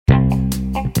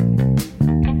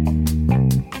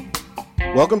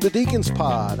Welcome to Deacon's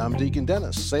Pod. I'm Deacon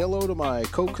Dennis. Say hello to my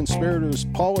co-conspirators,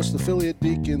 Paulist affiliate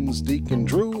deacons, Deacon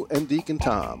Drew and Deacon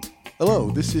Tom.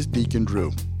 Hello, this is Deacon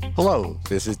Drew. Hello,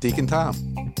 this is Deacon Tom.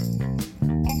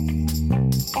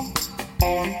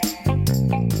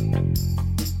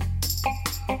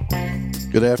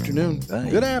 Good afternoon. Hey.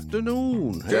 Good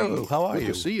afternoon. Joe, how are good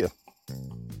you? to see you.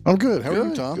 I'm good. How are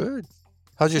you, Tom? Good.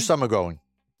 How's your summer going?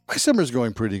 My summer's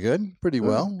going pretty good, pretty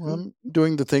well. Good. I'm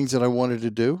doing the things that I wanted to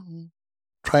do,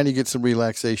 trying to get some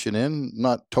relaxation in.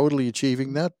 Not totally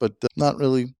achieving that, but not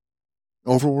really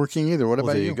overworking either. What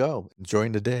about there you? you go.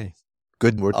 Enjoying the day.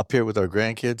 Good. We're up here with our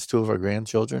grandkids, 2 of our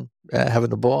grandchildren,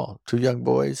 having a ball. 2 young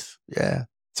boys. Yeah.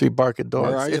 3 barking dogs.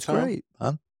 Where are you, it's Tom? great.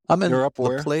 I'm in You're up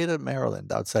where? La Plata,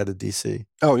 Maryland, outside of D.C.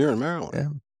 Oh, you're in Maryland. Yeah.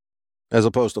 As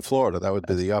opposed to Florida. That would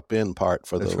be the up-in part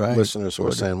for the That's right. listeners who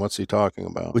are Florida. saying, what's he talking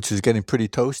about? Which is getting pretty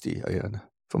toasty,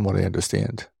 from what I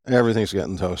understand. Everything's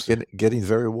getting toasted. Getting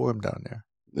very warm down there.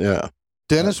 Yeah.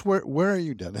 Dennis, where are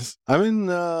you, Dennis? I'm in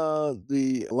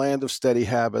the land of steady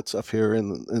habits up here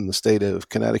in the state of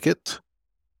Connecticut.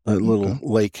 A little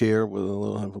lake here with a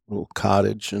little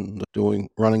cottage and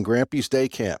running Grampy's Day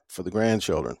Camp for the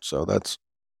grandchildren. So that's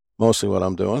mostly what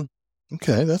I'm doing.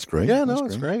 Okay, that's great. Yeah, That's no,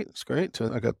 it's great. It's great.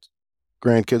 I got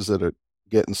grandkids that are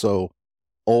getting so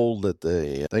old that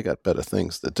they got better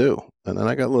things to do. And then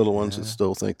I got little ones that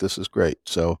still think this is great.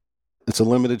 So it's a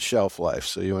limited shelf life.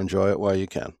 So you enjoy it while you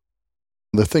can.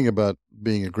 The thing about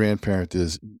being a grandparent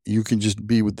is you can just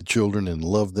be with the children and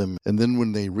love them. And then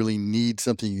when they really need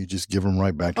something, you just give them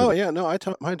right back to them. Yeah. No, I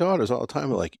tell my daughters all the time,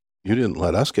 like, you didn't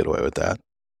let us get away with that.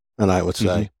 And I would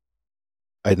say,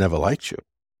 I never liked you.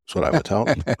 That's what I would tell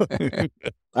them.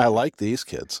 I like these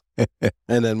kids.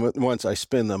 And then once I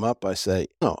spin them up, I say,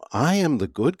 no, I am the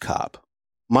good cop.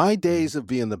 My days of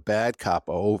being the bad cop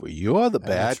are over. You're the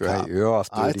bad That's right. cop. You're off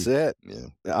duty. That's it.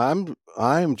 Yeah.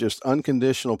 I'm just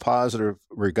unconditional positive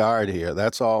regard here.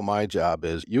 That's all my job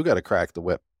is. You got to crack the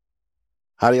whip.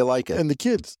 How do you like it? And the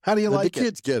kids. How do you like the it?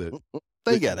 kids get it.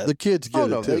 They get it. The kids get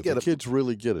no, it, too. they get the it. kids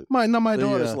really get it. My They,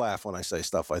 daughters laugh when I say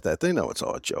stuff like that. They know it's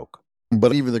all a joke.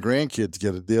 But even the grandkids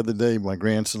get it. The other day, my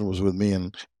grandson was with me,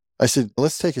 and I said,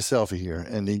 let's take a selfie here.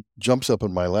 And he jumps up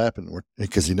in my lap, and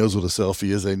because he knows what a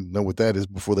selfie is. They know what that is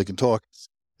before they can talk.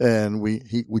 And we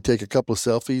take a couple of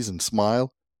selfies and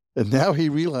smile. And now he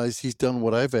realized he's done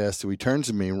what I've asked. So he turns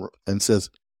to me and says,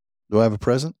 do I have a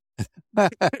present?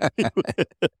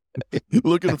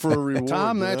 Looking for a reward.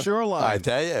 Tom, that's your line. I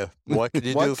tell you, what can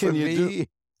you do for me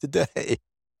today?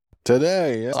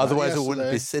 Today. Yeah. Otherwise, it wouldn't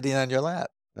be sitting on your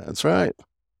lap. That's right.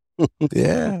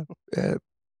 Yeah.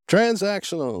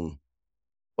 Transactional.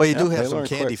 Well, you do they have some learn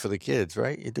candy quick. for the kids,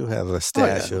 right? You do have a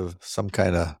stash of some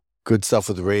kind of good stuff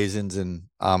with raisins and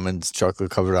almonds,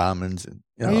 chocolate-covered almonds. And,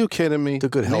 Are you kidding me? the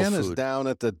good health Man is food. down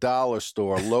at the dollar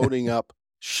store loading up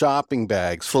shopping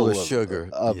bags Full of sugar.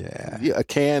 Of Yeah.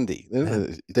 candy.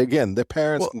 Again, their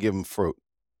parents can give them fruit.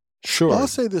 Sure. I'll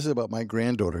say this about my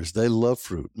granddaughters. They love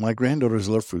fruit. My granddaughters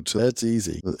love fruit, so that's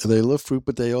easy. They love fruit,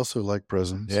 but they also like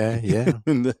presents. Yeah.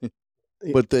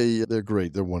 But they're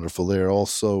great. They're wonderful. They're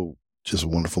also just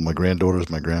wonderful. My granddaughters,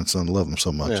 my grandson, love them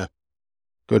so much. Yeah.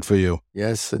 Good for you.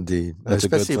 Yes, indeed. That's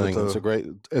Especially a good thing.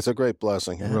 with It's a great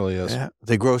blessing. It really is. Yeah.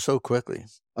 They grow so quickly.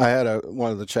 I had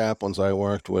one of the chaplains I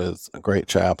worked with, a great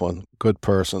chaplain, good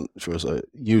person. She was a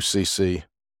UCC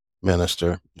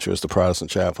minister. She was the Protestant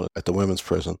chaplain at the women's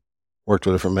prison. Worked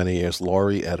with her for many years,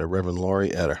 Reverend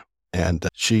Laurie Etter. And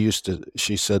she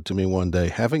said to me one day,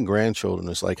 having grandchildren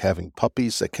is like having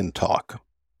puppies that can talk.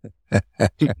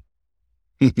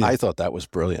 I thought that was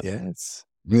brilliant. Yes.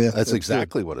 Yeah, That's good.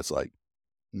 exactly what it's like.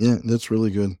 Yeah, that's really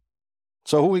good.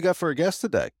 So who we got for a guest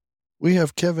today? We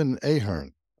have Kevin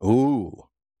Ahern, Ooh.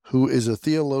 who is a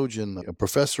theologian, a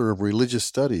professor of religious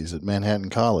studies at Manhattan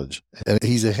College. And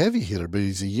he's a heavy hitter, but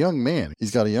he's a young man.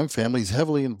 He's got a young family. He's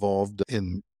heavily involved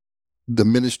in the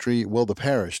ministry, the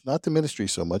parish, not the ministry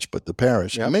so much, but the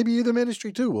parish. Yep. Maybe the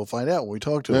ministry too. We'll find out when we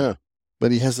talk to him.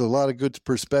 But he has a lot of good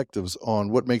perspectives on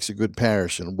what makes a good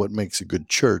parish and what makes a good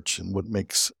church and what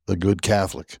makes a good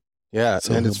Catholic. Yeah,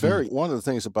 So and it's he'll be- one of the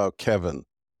things about Kevin,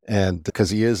 and because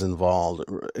he is involved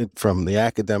from the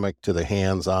academic to the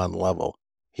hands-on level,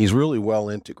 he's really well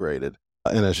integrated.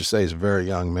 And as you say, he's a very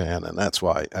young man, and that's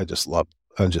why it's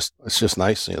just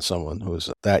nice seeing someone who's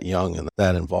that young and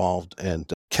that involved.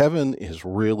 And Kevin is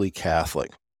really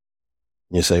Catholic.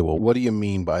 You say, well, what do you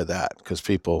mean by that? Because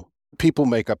people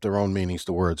make up their own meanings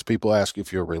to words. People ask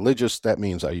if you're religious, that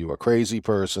means are you a crazy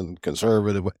person,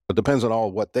 conservative? It depends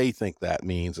on what they think that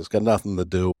means. It's got nothing to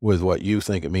do with what you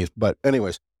think it means. But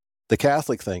anyways, the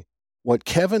Catholic thing, what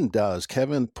Kevin does,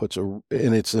 Kevin puts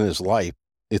it's in his life,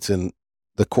 it's in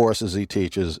the courses he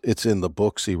teaches. It's in the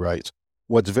books he writes.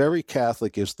 What's very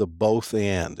Catholic is the both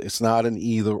and. It's not an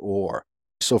either or.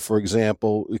 So, for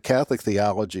example, Catholic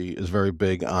theology is very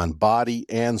big on body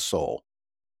and soul.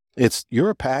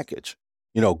 You're a package,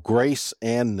 grace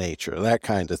and nature, that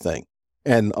kind of thing.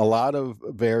 And a lot of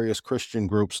various Christian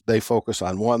groups, they focus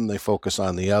on one, they focus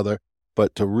on the other.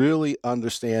 But to really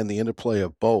understand the interplay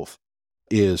of both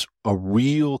is a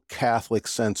real Catholic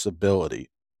sensibility.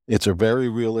 It's a very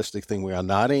realistic thing. We are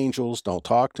not angels. Don't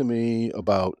talk to me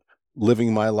about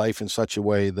living my life in such a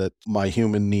way that my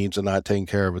human needs are not taken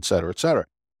care of, et cetera, et cetera.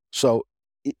 So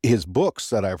his books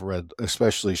that I've read,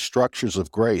 especially Structures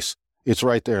of Grace, it's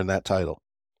right there in that title.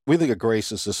 We think of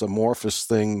grace as this amorphous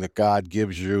thing that God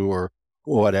gives you or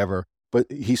whatever, but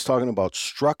he's talking about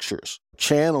structures,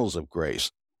 channels of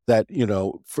grace that,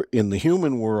 in the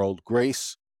human world,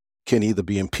 grace can either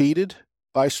be impeded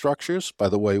by structures, by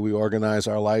the way we organize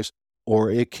our lives, or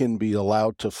it can be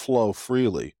allowed to flow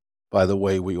freely by the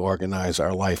way we organize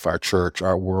our life, our church,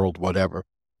 our world, whatever.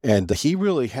 And he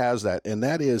really has that, and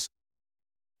that is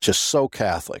just so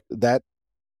Catholic. That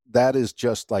is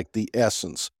just like the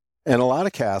essence. And a lot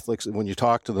of Catholics, when you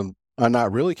talk to them, are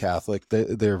not really Catholic.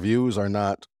 Their views are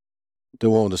not, they're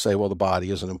willing to say, well, the body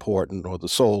isn't important, or the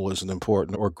soul isn't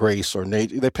important, or grace, or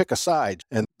nature. They pick a side,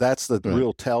 and that's the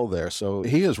real tell there. So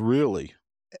he is really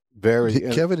very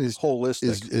Kevin is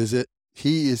holistic.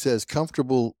 He is as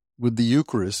comfortable with the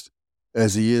Eucharist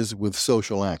as he is with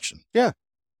social action. Yeah.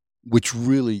 Which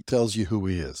really tells you who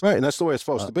he is. Right, and that's the way it's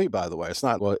supposed to be, by the way. It's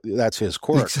not, that's his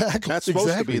quirk. Exactly. That's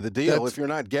supposed to be the deal. If you're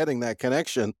not getting that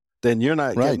connection, then you're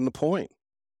not getting the point.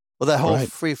 Well, that whole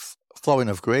free flowing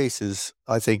of grace is,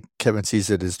 I think Kevin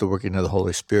sees it as the working of the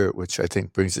Holy Spirit, which I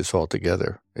think brings us all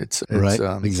together. It's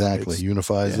exactly.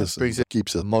 Unifies us,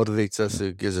 keeps us, motivates us,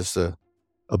 it gives us the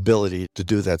ability to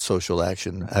do that social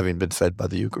action, having been fed by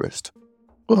the Eucharist.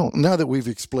 Well, now that we've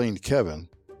explained Kevin,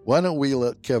 why don't we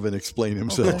let Kevin explain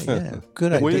himself? Okay,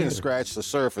 good idea. We didn't scratch the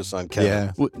surface on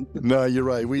Kevin. Yeah. No, you're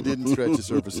right. We didn't scratch the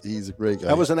surface. He's a great guy.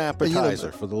 That was an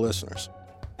appetizer for the listeners.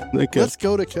 Let's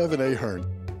go to Kevin Ahern.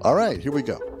 All right, here we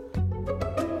go.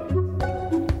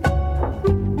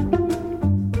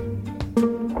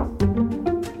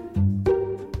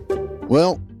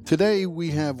 Well, today we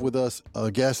have with us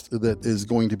a guest that is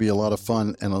going to be a lot of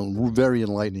fun and very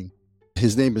enlightening.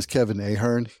 His name is Kevin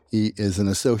Ahern. He is an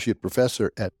associate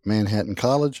professor at Manhattan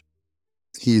College.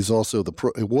 He is also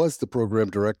was the program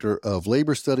director of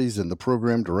labor studies and the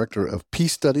program director of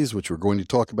peace studies, which we're going to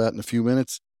talk about in a few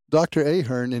minutes. Dr.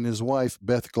 Ahern and his wife,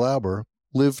 Beth Glauber,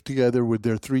 live together with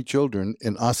their 3 children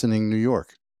in Ossining, New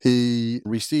York. He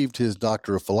received his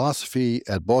Doctor of Philosophy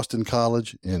at Boston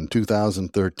College in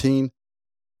 2013.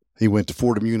 He went to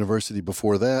Fordham University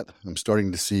before that. I'm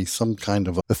starting to see some kind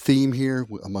of a theme here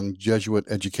among Jesuit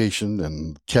education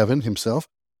and Kevin himself.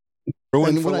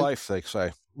 Ruin for life, they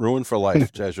say. Ruin for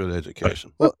life, Jesuit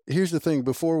education. Well, here's the thing.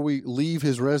 Before we leave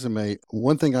his resume,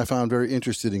 one thing I found very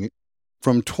interesting,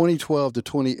 from 2012 to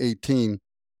 2018,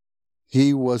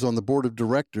 he was on the board of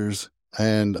directors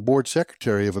and board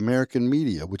secretary of American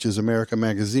Media, which is America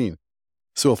Magazine.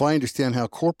 So if I understand how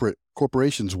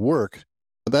corporations work,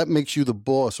 that makes you the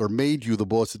boss, or made you the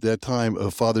boss at that time,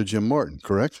 of Father Jim Martin,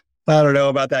 correct? I don't know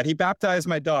about that. He baptized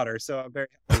my daughter, so I'm very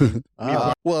happy.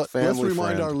 Well, let's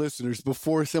remind our listeners,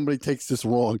 before somebody takes this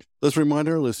wrong, let's remind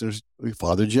our listeners,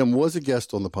 Father Jim was a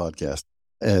guest on the podcast,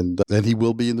 and he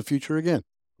will be in the future again.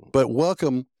 But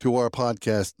welcome to our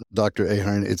podcast, Dr.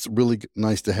 Ahern. It's really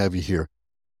nice to have you here.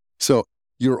 So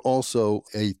you're also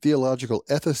a theological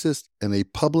ethicist and a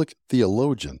public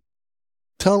theologian.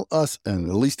 Tell us, and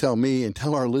at least tell me and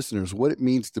tell our listeners, what it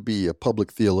means to be a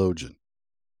public theologian.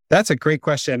 That's a great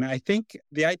question. I think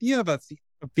the idea of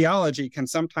theology can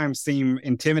sometimes seem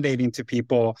intimidating to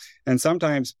people, and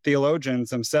sometimes theologians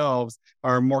themselves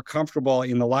are more comfortable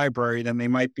in the library than they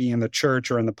might be in the church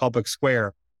or in the public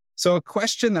square. So a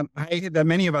question that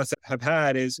many of us have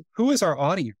had is, who is our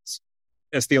audience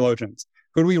as theologians?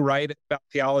 Who do we write about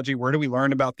theology? Where do we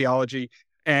learn about theology?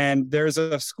 And there's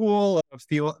a school of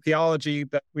theology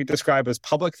that we describe as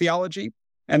public theology.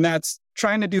 And that's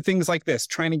trying to do things like this,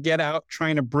 trying to get out,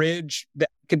 trying to bridge the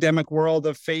academic world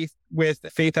of faith with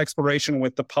faith exploration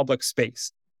with the public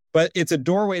space. But it's a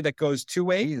doorway that goes 2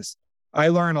 ways. I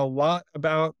learn a lot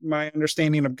about my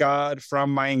understanding of God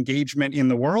from my engagement in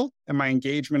the world and my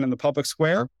engagement in the public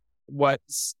square. What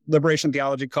liberation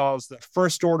theology calls the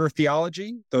first order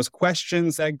theology, those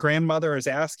questions that grandmother is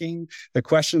asking, the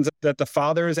questions that the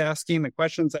father is asking, the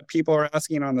questions that people are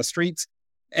asking on the streets,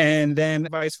 and then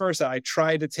vice versa. I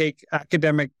try to take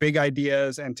academic big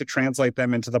ideas and to translate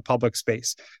them into the public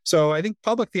space. So I think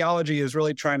public theology is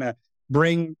really trying to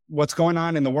bring what's going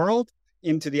on in the world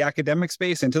into the academic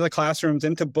space, into the classrooms,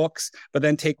 into books, but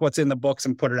then take what's in the books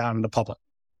and put it out in the public.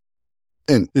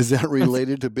 And is that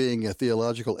related to being a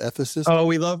theological ethicist? Oh,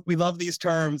 we love these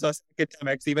terms, us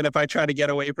academics, even if I try to get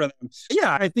away from them.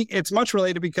 Yeah, I think it's much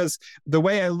related because the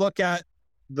way I look at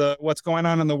what's going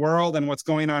on in the world and what's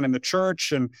going on in the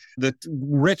church and the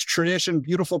rich tradition,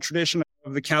 beautiful tradition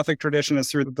of the Catholic tradition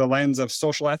is through the lens of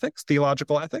social ethics,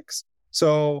 theological ethics.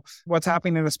 So what's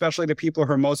happening, especially to people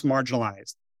who are most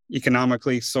marginalized,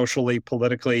 economically, socially,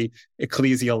 politically,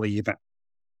 ecclesially even.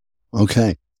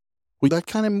 Okay. Well, that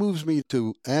kind of moves me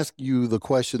to ask you the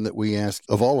question that we ask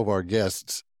of all of our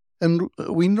guests. And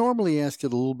we normally ask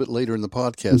it a little bit later in the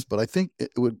podcast, but I think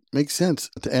it would make sense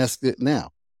to ask it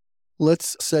now.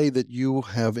 Let's say that you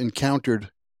have encountered,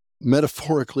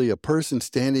 metaphorically, a person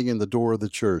standing in the door of the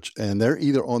church, and they're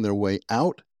either on their way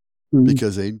out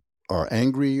because they are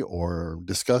angry or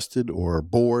disgusted or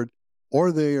bored,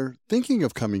 or they're thinking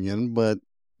of coming in, but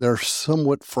they're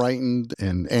somewhat frightened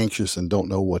and anxious and don't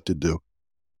know what to do.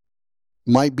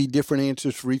 Might be different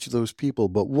answers for each of those people,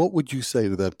 but what would you say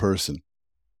to that person?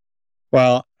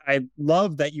 Well, I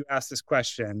love that you asked this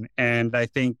question. And I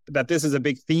think that this is a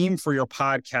big theme for your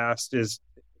podcast, is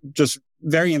just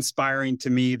very inspiring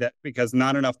to me, that because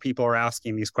not enough people are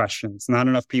asking these questions. Not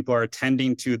enough people are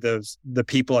attending to the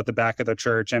people at the back of the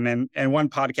church. And then in one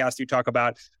podcast, you talk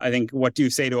about, I think, what do you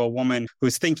say to a woman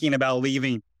who's thinking about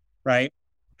leaving, right?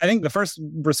 I think the first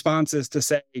response is to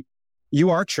say, you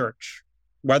are church,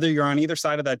 whether you're on either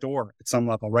side of that door at some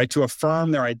level, right? To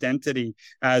affirm their identity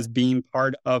as being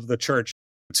part of the church.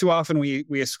 Too often we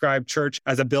ascribe church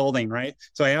as a building, right?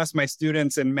 So I asked my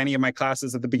students in many of my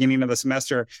classes at the beginning of the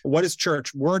semester, what is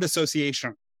church? Word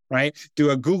association, right? Do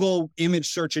a Google image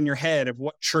search in your head of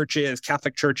what church is,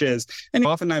 Catholic church is. And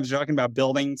oftentimes talking about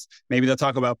buildings, maybe they'll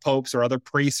talk about popes or other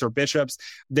priests or bishops.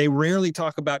 They rarely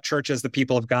talk about church as the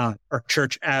people of God or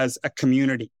church as a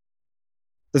community.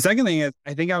 The second thing is,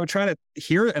 I think I would try to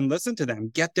hear and listen to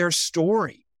them, get their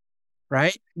story,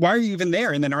 right? Why are you even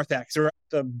there in the narthex or at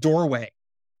the doorway,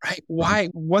 right? Why?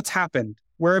 What's happened?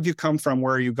 Where have you come from?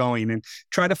 Where are you going? And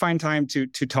try to find time to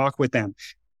talk with them.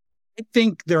 I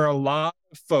think there are a lot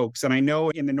of folks, and I know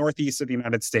in the Northeast of the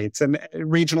United States, and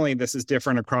regionally this is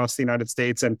different across the United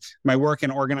States, and my work in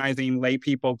organizing lay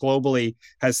people globally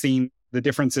has seen the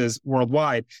differences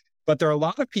worldwide. But there are a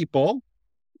lot of people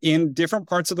in different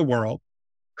parts of the world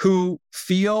who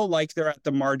feel like they're at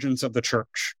the margins of the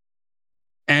church.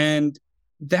 And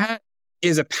that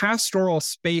is a pastoral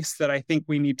space that I think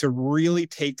we need to really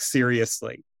take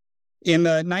seriously. In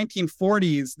the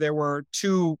 1940s, there were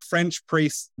two French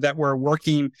priests that were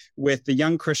working with the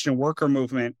Young Christian Worker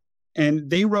Movement, and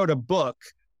they wrote a book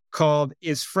called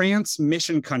Is France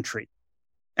Mission Country?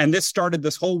 And this started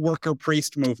this whole worker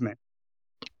priest movement.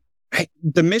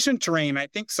 The mission terrain, I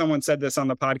think someone said this on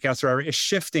the podcast, or is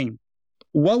shifting.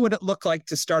 What would it look like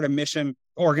to start a mission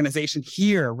organization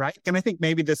here, right? And I think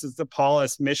maybe this is the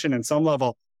Paulist mission in some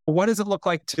level. What does it look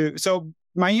like to... So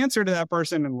my answer to that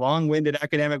person in a long-winded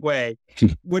academic way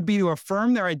would be to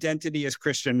affirm their identity as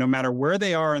Christian, no matter where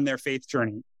they are in their faith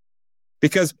journey.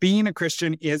 Because being a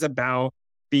Christian is about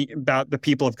the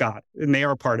people of God, and they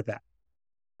are a part of that.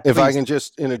 If I can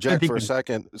just interject for a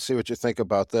second, see what you think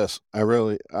about this. I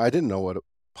didn't know what a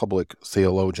public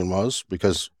theologian was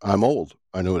because I'm old.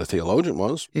 I knew what a theologian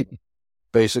was.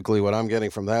 Basically, what I'm getting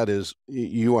from that is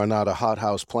you are not a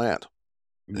hothouse plant.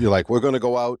 You're like, we're going to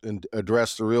go out and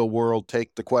address the real world,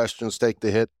 take the questions, take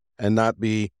the hit, and not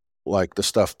be like the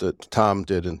stuff that Tom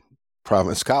did in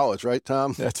Providence College, right,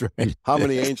 Tom? That's right. How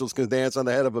many angels can dance on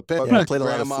the head of a pin? Yeah, played a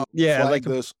lot of like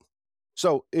this.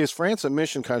 So Is France a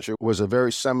Mission Country was a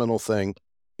very seminal thing.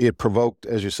 It provoked,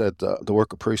 as you said, the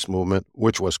worker priest movement,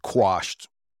 which was quashed.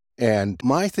 And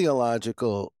my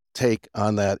theological take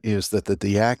on that is that the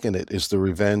diaconate is the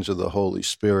revenge of the Holy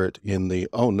Spirit in the,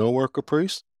 no worker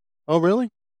priest? Oh, really?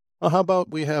 Well, how about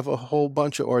we have a whole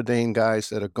bunch of ordained guys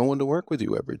that are going to work with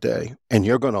you every day, and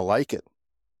you're going to like it.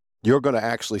 You're going to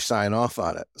actually sign off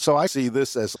on it. So I see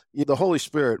this as the Holy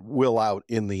Spirit will out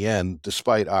in the end,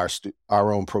 despite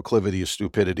our own proclivities,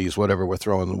 stupidities, whatever we're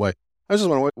throwing away. I just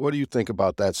wonder, what do you think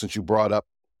about that, since you brought up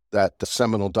that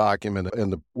seminal document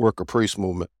in the worker priest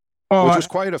movement? Which was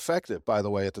quite effective, by the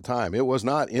way, at the time. It was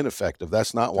not ineffective.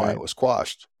 That's not why it was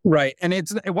quashed. Right. And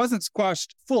it wasn't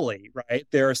squashed fully, right?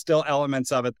 There are still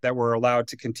elements of it that were allowed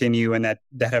to continue and that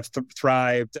have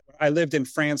thrived. I lived in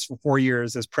France for 4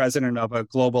 years as president of a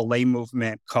global lay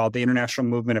movement called the International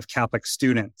Movement of Catholic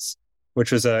Students,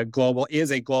 which is a global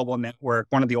network,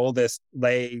 one of the oldest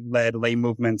lay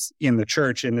movements in the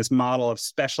church in this model of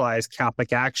specialized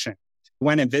Catholic action.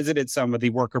 went and visited some of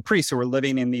the worker priests who were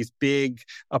living in these big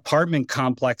apartment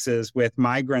complexes with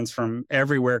migrants from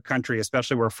everywhere country,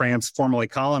 especially where France formerly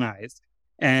colonized.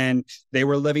 And they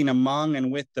were living among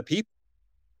and with the people.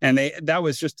 And that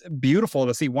was just beautiful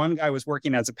to see. One guy was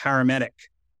working as a paramedic.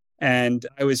 And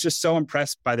I was just so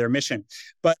impressed by their mission.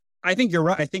 But I think you're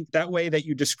right. I think that way that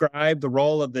you describe the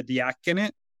role of the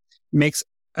diaconate makes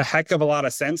a heck of a lot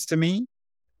of sense to me.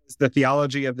 It's the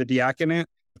theology of the diaconate.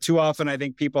 Too often, I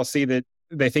think people see that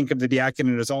they think of the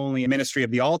diaconate as only a ministry of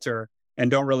the altar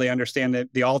and don't really understand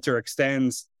that the altar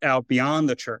extends out beyond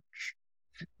the church.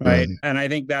 Right. And I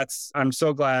think I'm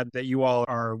so glad that you all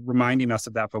are reminding us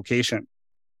of that vocation.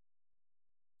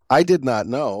 I did not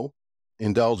know,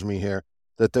 indulge me here,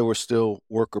 that there were still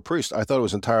worker priests. I thought it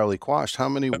was entirely quashed. How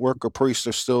many worker priests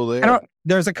are still there?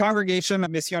 There's a congregation,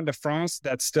 Mission de France,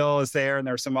 that still is there, and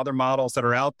there are some other models that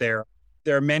are out there.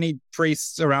 There are many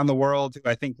priests around the world who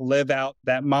I think live out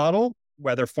that model,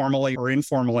 whether formally or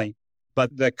informally.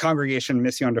 But the congregation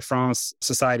Mission de France,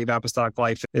 Society of Apostolic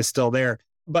Life, is still there.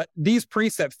 But these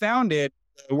priests that founded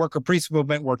the worker priest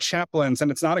movement were chaplains, and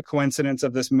it's not a coincidence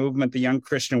of this movement, the Young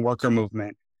Christian Worker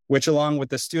Movement, which along with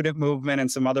the student movement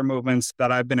and some other movements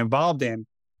that I've been involved in,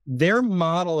 their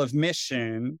model of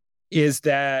mission is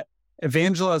that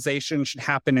evangelization should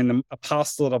happen in the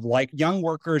apostolate of like. Young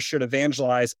workers should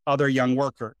evangelize other young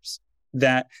workers,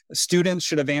 that students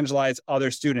should evangelize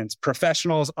other students,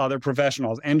 professionals, other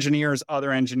professionals, engineers,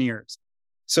 other engineers.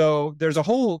 So there's a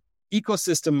whole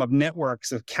ecosystem of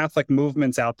networks of Catholic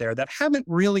movements out there that haven't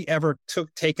really ever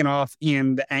taken off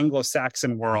in the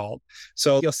Anglo-Saxon world.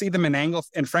 So you'll see them in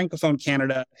Francophone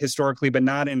Canada historically, but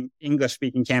not in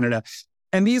English-speaking Canada.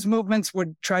 And these movements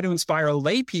would try to inspire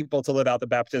lay people to live out the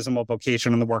baptismal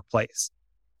vocation in the workplace.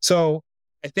 So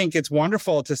I think it's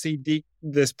wonderful to see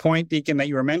this point, Deacon, that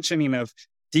you were mentioning of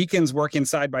deacons working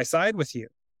side by side with you.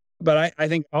 But I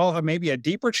think maybe a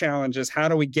deeper challenge is how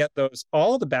do we get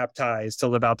all the baptized to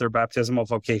live out their baptismal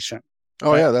vocation?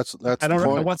 Oh, yeah, that's I don't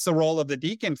know what's the role of the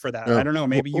deacon for that. Yeah. I don't know.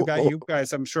 Maybe you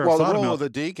guys, I'm sure. Well, the role of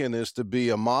the deacon is to be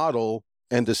a model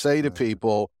and to say to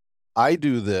people, I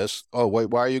do this. Oh, wait,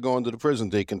 why are you going to the prison,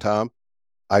 Deacon Tom?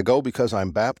 I go because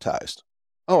I'm baptized.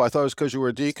 Oh, I thought it was because you were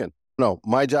a deacon. No,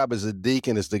 my job as a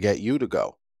deacon is to get you to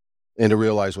go and to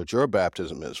realize what your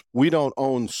baptism is. We don't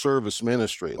own service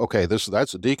ministry. Okay, that's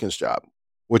a deacon's job,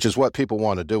 which is what people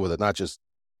want to do with it, not just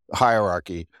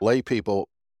hierarchy. Lay people,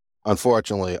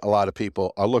 unfortunately, a lot of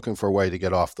people are looking for a way to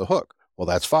get off the hook. Well,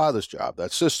 that's father's job.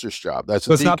 That's sister's job. That's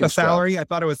a deacon's job. It's not the salary? I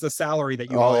thought it was the salary that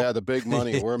you Oh, yeah, the big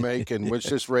money we're making. We're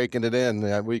just raking it in.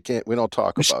 We don't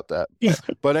talk about that.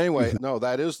 But anyway, no,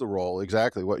 that is the role.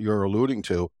 Exactly what you're alluding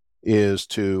to is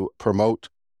to promote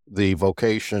the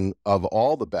vocation of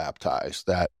all the baptized,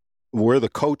 that we're the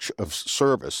coach of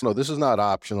service. No, this is not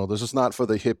optional. This is not for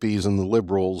the hippies and the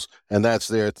liberals, and that's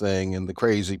their thing, and the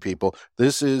crazy people.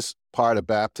 This is part of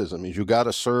baptism. You got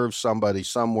to serve somebody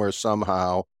somewhere,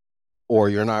 somehow, or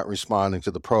you're not responding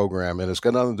to the program. And it's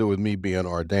got nothing to do with me being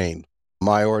ordained.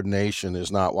 My ordination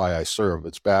is not why I serve.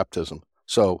 It's baptism.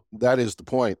 So that is the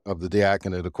point of the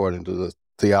diaconate, according to the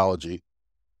theology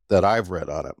that I've read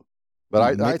on it.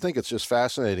 But I think it's just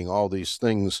fascinating, all these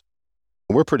things.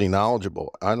 We're pretty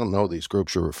knowledgeable. I don't know these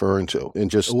groups you're referring to.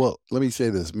 Well, let me say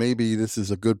this. Maybe this is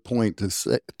a good point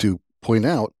to point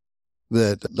out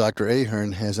that Dr.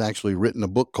 Ahern has actually written a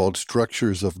book called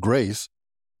Structures of Grace,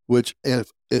 which,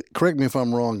 correct me if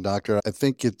I'm wrong, Doctor, I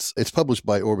think it's published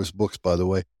by Orbis Books, by the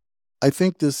way. I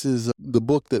think this is the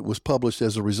book that was published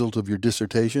as a result of your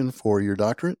dissertation for your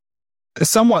doctorate?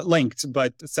 Somewhat linked,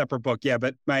 but a separate book, yeah.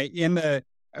 But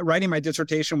writing my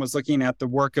dissertation was looking at the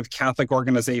work of Catholic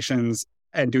organizations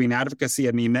and doing advocacy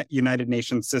in the United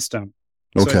Nations system.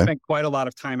 So I spent quite a lot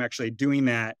of time actually doing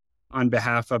that on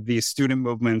behalf of these student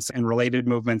movements and related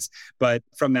movements. But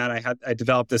from that, I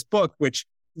developed this book, which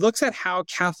looks at how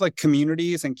Catholic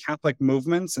communities and Catholic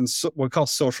movements and what we call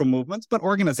social movements, but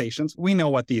organizations, we know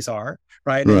what these are,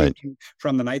 right?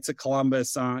 From the Knights of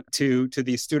Columbus to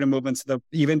these student movements,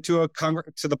 even to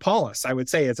the Paulist, I would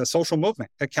say it's a social movement,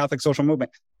 a Catholic social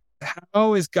movement.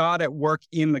 How is God at work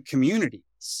in the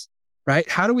communities? Right?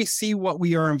 How do we see what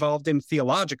we are involved in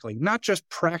theologically, not just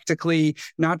practically,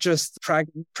 not just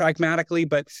pragmatically,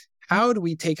 but how do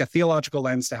we take a theological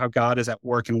lens to how God is at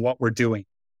work and what we're doing?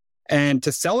 And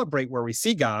to celebrate where we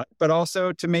see God, but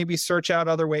also to maybe search out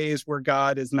other ways where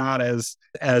God is not as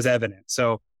evident.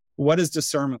 So what does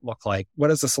discernment look like? What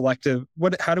is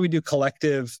how do we do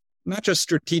collective, not just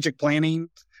strategic planning,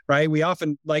 right? We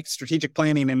often like strategic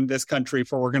planning in this country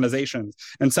for organizations.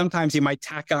 And sometimes you might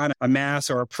tack on a mass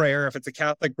or a prayer if it's a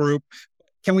Catholic group.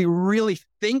 Can we really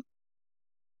think,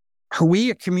 are we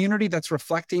a community that's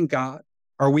reflecting God?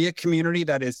 Are we a community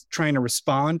that is trying to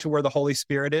respond to where the Holy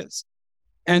Spirit is?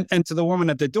 And to the woman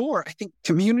at the door, I think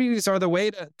communities are the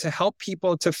way to help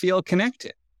people to feel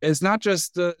connected. It's not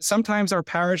just sometimes our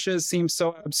parishes seem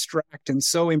so abstract and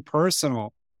so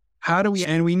impersonal.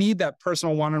 And we need that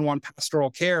personal one-on-one pastoral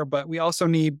care, but we also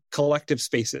need collective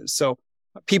spaces. So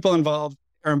people are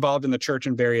involved in the church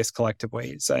in various collective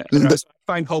ways. So I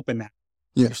find hope in that.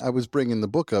 Yes, I was bringing the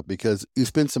book up because you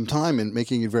spent some time in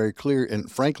making it very clear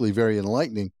and frankly very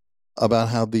enlightening about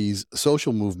how these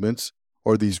social movements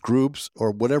or these groups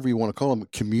or whatever you want to call them,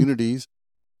 communities,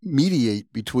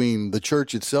 mediate between the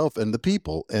church itself and the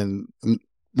people and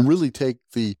really take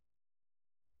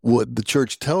what the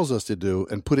church tells us to do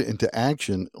and put it into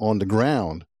action on the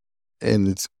ground. And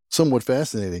it's somewhat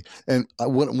fascinating. And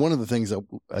one of the things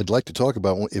I'd like to talk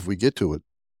about if we get to it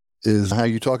is how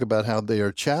you talk about how they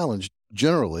are challenged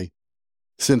generally,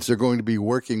 since they're going to be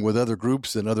working with other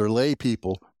groups and other lay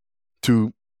people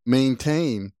to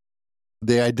maintain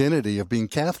the identity of being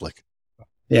Catholic.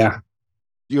 Yeah.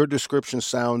 Your description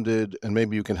sounded, and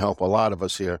maybe you can help a lot of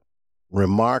us here,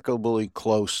 remarkably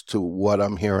close to what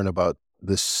I'm hearing about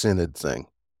this synod thing,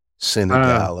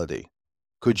 synodality.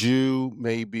 Could you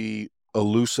maybe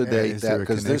elucidate that?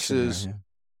 Because this is,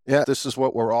 this is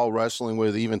what we're all wrestling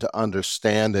with, even to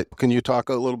understand it. Can you talk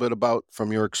a little bit about,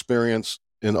 from your experience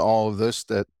in all of this,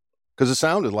 because it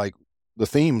sounded like the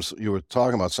themes you were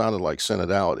talking about sounded like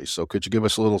synodality. So could you give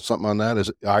us a little something on that?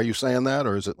 Are you saying that,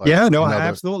 or is it like? Yeah, no,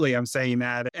 absolutely. I'm saying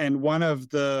that. And one of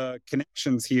the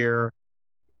connections here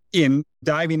in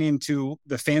diving into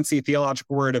the fancy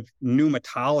theological word of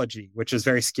pneumatology, which is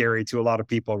very scary to a lot of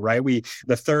people, right?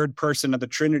 The third person of the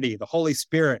Trinity, the Holy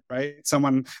Spirit, right?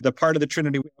 The part of the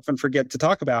Trinity we often forget to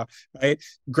talk about, right?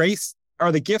 Grace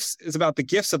is about the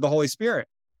gifts of the Holy Spirit.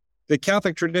 The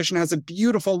Catholic tradition has a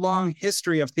beautiful long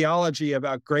history of theology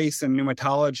about grace and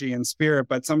pneumatology and spirit,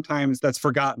 but sometimes that's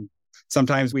forgotten.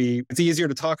 Sometimes it's easier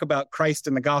to talk about Christ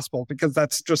in the gospel because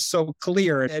that's just so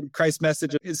clear and Christ's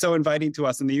message is so inviting to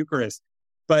us in the Eucharist.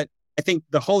 But I think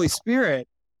the Holy Spirit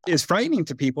is frightening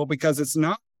to people because it's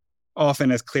not often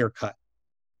as clear cut.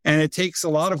 And it takes a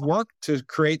lot of work to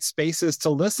create spaces to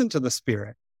listen to the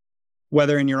Spirit,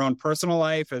 whether in your own personal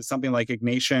life as something like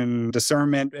Ignatian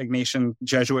discernment, Ignatian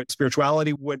Jesuit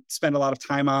spirituality would spend a lot of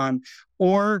time on,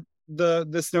 or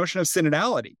this notion of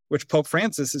synodality, which Pope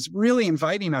Francis is really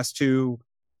inviting us to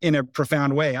in a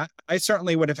profound way. I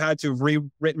certainly would have had to have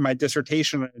rewritten my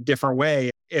dissertation in a different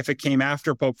way if it came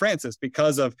after Pope Francis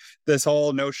because of this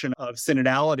whole notion of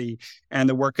synodality and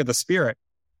the work of the Spirit.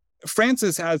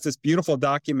 Francis has this beautiful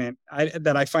document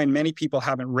that I find many people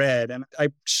haven't read, and I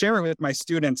share it with my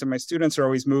students, and my students are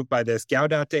always moved by this,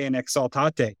 Gaudete and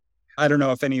Exsultate. I don't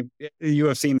know if any of you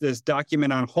have seen this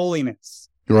document on holiness.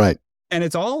 Right. And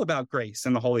it's all about grace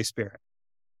and the Holy Spirit.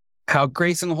 How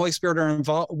grace and the Holy Spirit are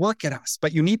involved, work at us,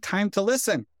 but you need time to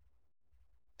listen.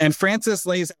 And Francis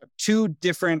lays out two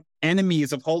different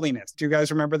enemies of holiness. Do you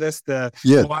guys remember this?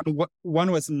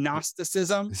 One was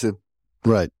Gnosticism.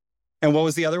 Right. And what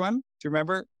was the other one? Do you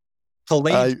remember?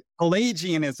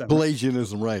 Pelagianism.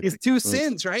 Pelagianism, right. It's two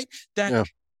sins, right?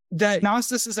 That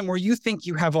Gnosticism where you think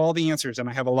you have all the answers. And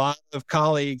I have a lot of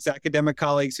academic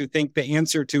colleagues who think the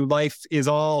answer to life is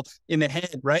all in the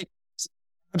head, right?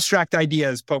 Abstract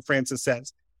ideas, Pope Francis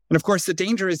says. And of course, the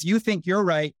danger is you think you're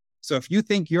right. So if you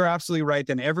think you're absolutely right,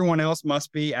 then everyone else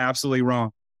must be absolutely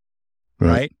wrong.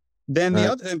 Right? Then the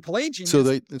other, and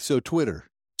Pelagianism. So Twitter.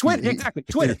 Exactly.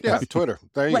 Twitter. Yeah, Twitter.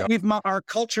 There you go. Our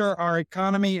culture, our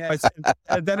economy,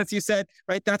 then as you said,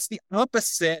 right, that's the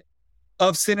opposite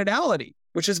of synodality,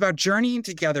 which is about journeying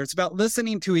together. It's about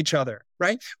listening to each other,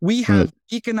 right? We have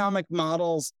economic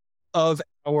models of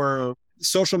our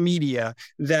social media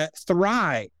that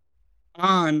thrive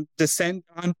on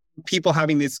people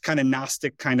having these kind of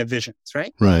Gnostic kind of visions,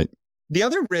 right? Right. The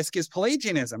other risk is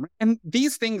Pelagianism. And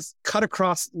these things cut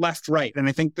across left, right. And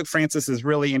I think that Francis is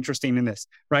really interesting in this,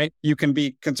 right? You can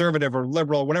be conservative or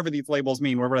liberal, whatever these labels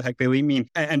mean, whatever the heck they mean,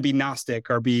 and be Gnostic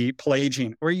or be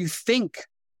Pelagian, where you think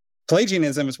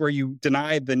Pelagianism is where you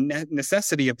deny the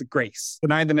necessity of the grace,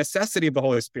 deny the necessity of the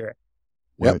Holy Spirit.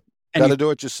 Yep. Got to do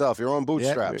it yourself, your own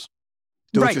bootstraps.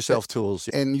 Do-it-yourself tools.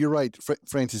 And you're right.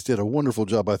 Francis did a wonderful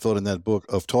job, I thought, in that book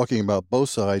of talking about both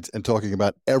sides and talking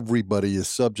about everybody is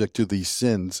subject to these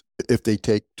sins if they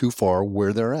take too far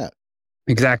where they're at.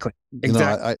 Exactly.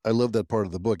 I love that part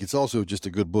of the book. It's also just a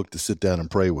good book to sit down and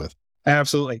pray with.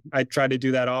 Absolutely. I try to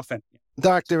do that often.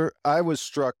 Doctor, I was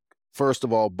struck, first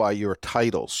of all, by your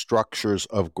title, Structures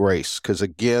of Grace, because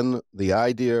again, the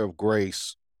idea of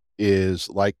grace is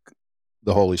like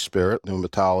the Holy Spirit.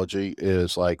 Pneumatology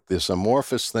is like this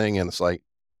amorphous thing, and it's like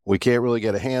we can't really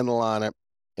get a handle on it.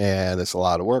 and it's a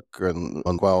lot of work, and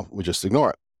well, we just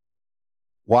ignore it.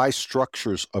 Why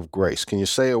structures of grace? Can you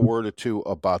say a word or two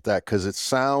about that? Because it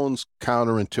sounds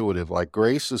counterintuitive. Like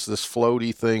grace is this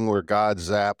floaty thing where God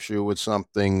zaps you with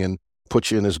something and puts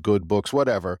you in his good books,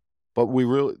 whatever. But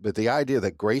the idea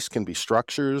that grace can be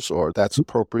structures, or that's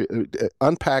appropriate,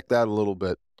 unpack that a little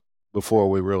bit before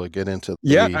we really get into the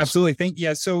weeds.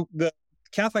 Absolutely. So the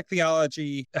Catholic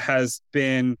theology has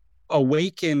been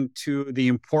awakened to the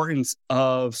importance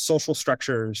of social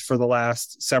structures for the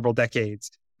last several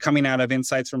decades, coming out of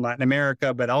insights from Latin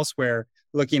America, but elsewhere,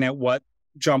 looking at what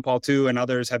John Paul II and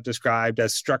others have described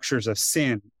as structures of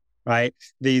sin, right?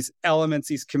 These elements,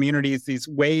 these communities, these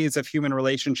ways of human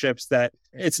relationships that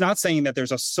it's not saying that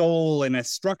there's a soul in a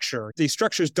structure. These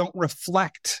structures don't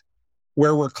reflect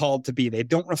where we're called to be. They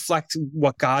don't reflect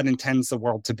what God intends the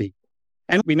world to be.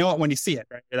 And we know it when you see it,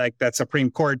 right? Like that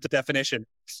Supreme Court definition.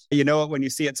 You know it when you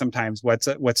see it sometimes,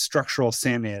 what structural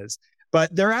sin is.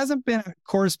 But there hasn't been a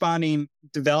corresponding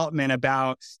development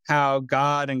about how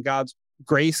God and God's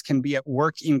grace can be at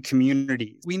work in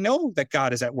communities. We know that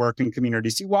God is at work in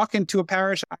communities. You walk into a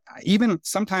parish, even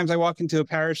sometimes I walk into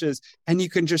parishes and you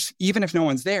can just, even if no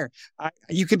one's there,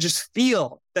 you can just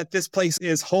feel that this place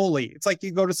is holy. It's like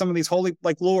you go to some of these holy,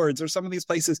 like Lourdes or some of these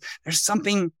places, there's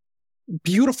something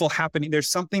beautiful happening. There's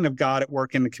something of God at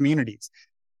work in the communities.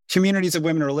 Communities of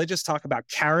women religious talk about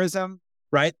charism,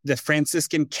 right? The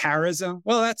Franciscan charism.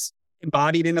 Well, that's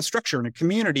embodied in a structure, in a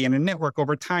community, in a network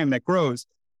over time that grows.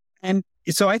 And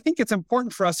so I think it's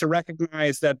important for us to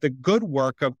recognize that the good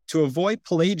work to avoid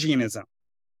Pelagianism,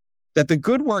 that the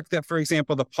good work that, for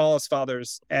example, the Paulist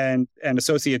fathers and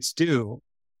associates do,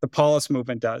 the Paulist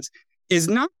movement does, is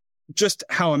not just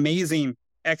how amazing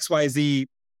XYZ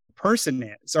person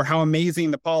is or how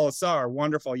amazing the Paulists are,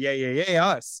 wonderful, yay,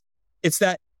 us. It's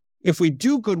that if we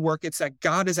do good work, it's that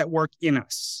God is at work in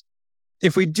us.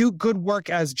 If we do good work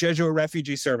as Jesuit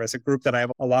Refugee Service, a group that I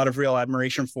have a lot of real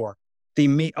admiration for, they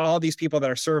meet all these people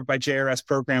that are served by JRS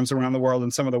programs around the world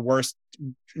in some of the worst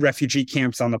refugee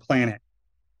camps on the planet.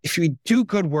 If we do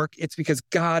good work, it's because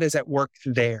God is at work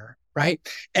there, right?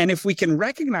 And if we can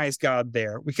recognize God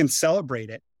there, we can celebrate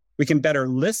it. We can better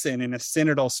listen in a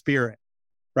synodal spirit,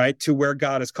 right, to where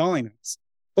God is calling us.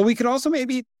 But we could also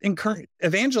maybe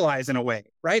evangelize in a way,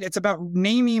 right? It's about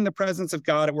naming the presence of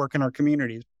God at work in our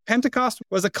communities. Pentecost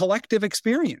was a collective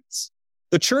experience.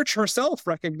 The church herself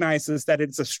recognizes that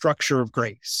it's a structure of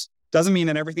grace. Doesn't mean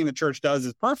that everything the church does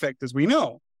is perfect, as we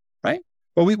know, right?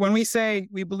 But when we say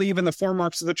we believe in the four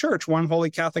marks of the church, one,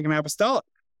 holy, Catholic, and apostolic,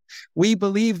 we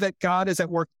believe that God is at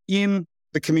work in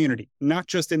the community, not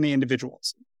just in the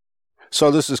individuals. So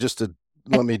this is just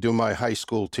let me do my high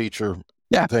school teacher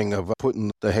thing of putting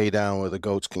the hay down where the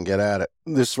goats can get at it.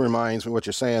 This reminds me, what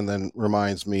you're saying then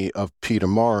reminds me of Peter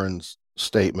Morin's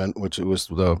statement, which was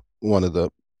one of the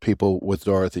people with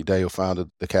Dorothy Day who founded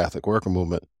the Catholic Worker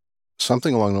Movement.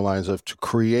 Something along the lines of, to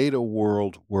create a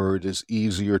world where it is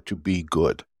easier to be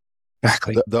good.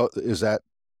 Exactly. Is that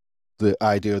the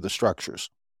idea of the structures?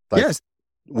 Like, yes.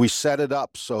 We set it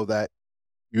up so that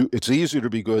it's easier to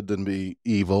be good than be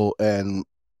evil, and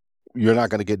you're not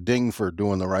going to get dinged for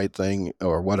doing the right thing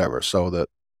or whatever. So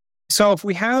if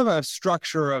we have a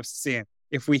structure of sin,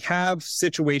 if we have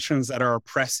situations that are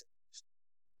oppressive,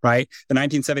 right? The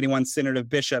 1971 Synod of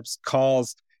Bishops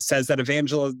says that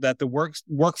that the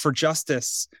work for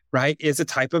justice, right, is a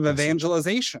type of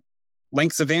evangelization,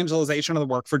 links evangelization to the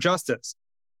work for justice.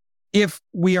 If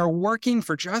we are working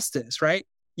for justice, right,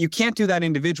 you can't do that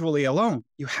individually alone.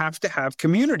 You have to have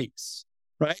communities,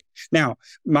 right? Now,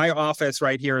 my office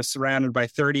right here is surrounded by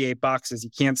 38 boxes. You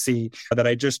can't see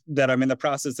that I'm in the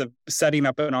process of setting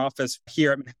up an office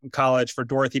here at Manhattan College for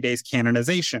Dorothy Day's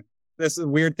canonization. This is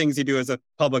weird things you do as a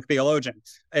public theologian,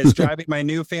 is driving my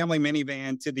new family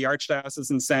minivan to the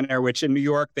Archdiocesan Center, which in New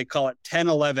York, they call it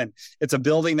 1011. It's a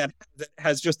building that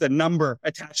has just a number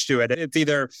attached to it. It's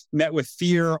either met with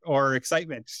fear or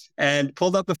excitement. And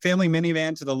pulled up the family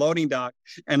minivan to the loading dock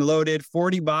and loaded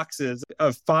 40 boxes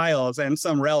of files and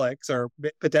some relics or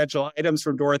potential items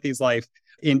from Dorothy's life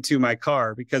into my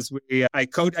car, because I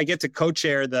get to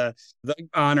co-chair the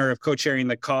honor of co-chairing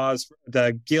the cause,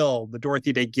 the Guild, the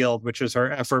Dorothy Day Guild, which is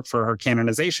her effort for her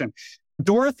canonization.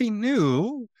 Dorothy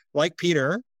knew, like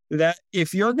Peter, that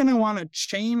if you're going to want to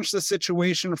change the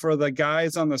situation for the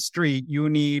guys on the street, you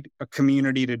need a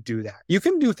community to do that. You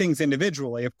can do things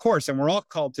individually, of course, and we're all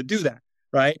called to do that,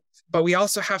 right? But we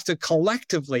also have to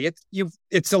collectively.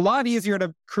 It's a lot easier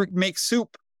to make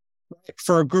soup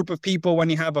for a group of people when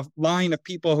you have a line of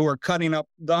people who are cutting up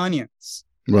the onions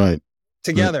right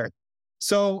together.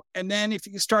 So, and then if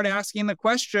you start asking the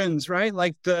questions, right?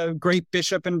 Like the great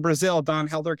bishop in Brazil, Dom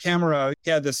Helder Câmara, he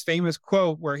had this famous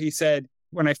quote where he said,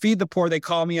 when I feed the poor, they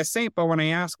call me a saint, but when I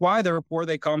ask why they're poor,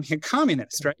 they call me a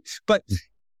communist, right? But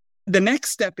the next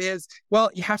step is,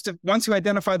 well, you have to, once you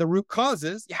identify the root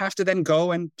causes, you have to then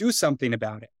go and do something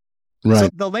about it. Right. So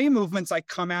the lay movements I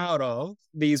come out of,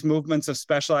 these movements of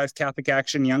specialized Catholic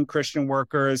action, young Christian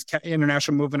workers,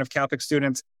 international movement of Catholic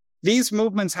students, these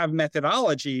movements have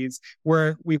methodologies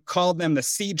where we've called them the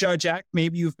See Judge Act.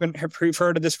 Maybe you've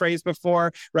heard of this phrase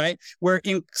before, right? Where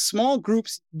in small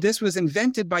groups, this was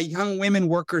invented by young women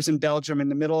workers in Belgium in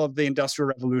the middle of the Industrial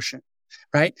Revolution,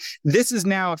 right? This is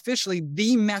now officially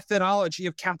the methodology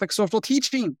of Catholic social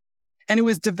teaching. And it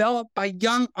was developed by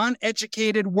young,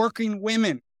 uneducated working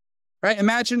women. Right?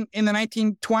 Imagine in the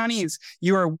 1920s,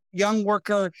 you're a young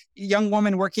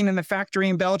woman working in the factory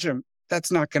in Belgium.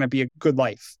 That's not going to be a good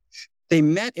life. They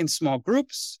met in small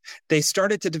groups. They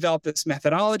started to develop this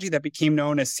methodology that became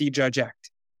known as See Judge Act.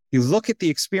 You look at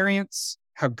the experience,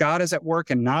 how God is at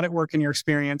work and not at work in your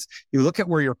experience. You look at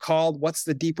where you're called, what's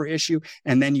the deeper issue,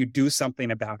 and then you do something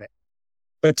about it.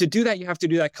 But to do that, you have to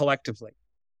do that collectively.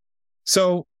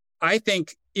 So I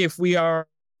think if we are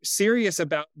serious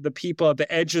about the people at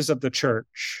the edges of the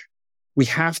church, we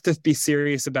have to be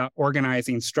serious about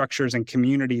organizing structures and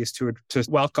communities to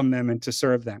welcome them and to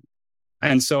serve them.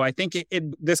 And so I think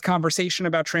this conversation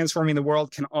about transforming the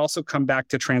world can also come back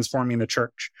to transforming the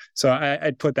church. So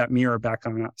I'd put that mirror back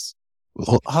on us.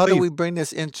 Well, how do we bring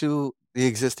this into the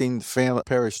existing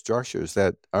parish structures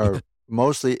that are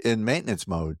mostly in maintenance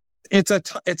mode?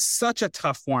 It's such a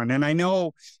tough one. And I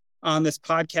know on this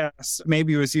podcast,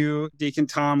 maybe it was you, Deacon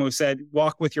Tom, who said,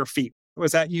 walk with your feet.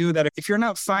 Was that you? That if you're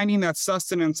not finding that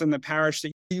sustenance in the parish,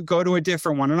 that you go to a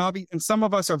different one. And some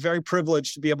of us are very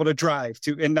privileged to be able to drive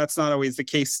to, and that's not always the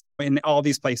case in all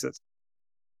these places.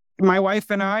 My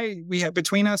wife and I,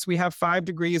 between us, we have 5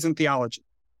 degrees in theology,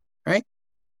 right?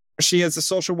 She is a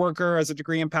social worker, has a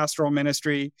degree in pastoral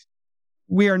ministry.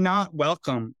 We are not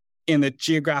welcome in the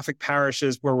geographic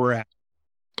parishes where we're at,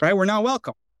 right? We're not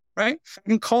welcome. Right? I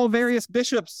can call various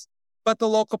bishops, but the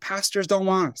local pastors don't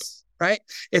want us, right?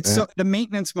 It's so the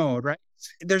maintenance mode, right?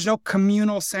 There's no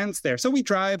communal sense there. So we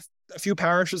drive a few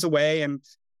parishes away and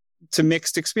to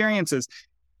mixed experiences.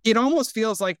 It almost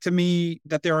feels like to me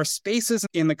that there are spaces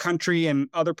in the country and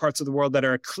other parts of the world that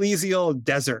are ecclesial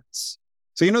deserts.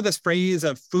 So you know this phrase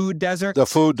of food desert? The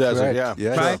food desert, Correct.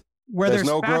 yeah. Yes. Right? Where There's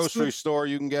no fast grocery food. store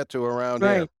you can get to around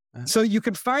Right. here. So you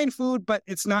can find food, but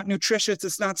it's not nutritious,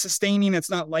 it's not sustaining, it's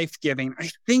not life-giving. I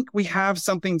think we have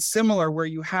something similar where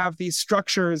you have these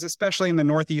structures, especially in the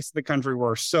northeast of the country,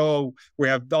 we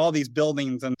have all these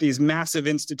buildings and these massive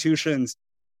institutions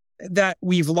that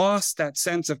we've lost that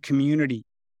sense of community.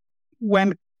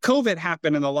 When COVID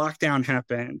happened and the lockdown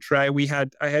happened, right?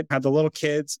 I had the little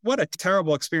kids. What a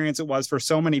terrible experience it was for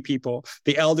so many people.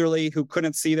 The elderly who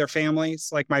couldn't see their families,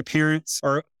 like my parents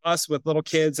or us with little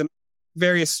kids, and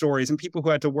various stories, and people who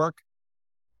had to work.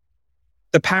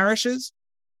 The parishes,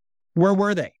 where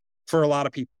were they for a lot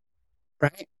of people,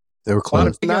 right? They were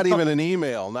closed. Not even an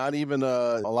email, not even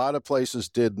a lot of places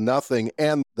did nothing,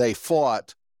 and they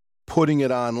fought putting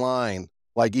it online,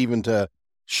 like even to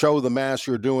show the mass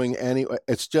you're doing anyway.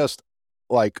 It's just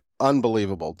like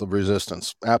unbelievable, the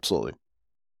resistance. Absolutely.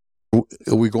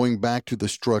 Are we going back to the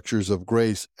structures of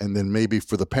grace and then maybe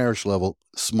for the parish level,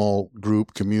 small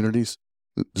group communities?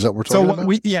 Is that what we're talking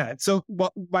about? So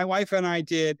what my wife and I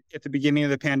did at the beginning of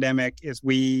the pandemic is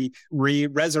we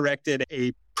resurrected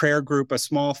a prayer group, a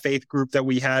small faith group that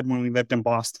we had when we lived in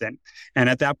Boston. And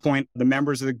at that point, the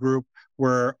members of the group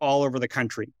were all over the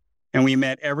country. And we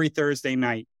met every Thursday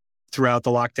night throughout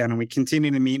the lockdown. And we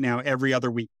continue to meet now every other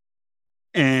week.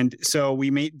 And so we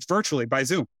meet virtually by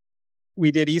Zoom.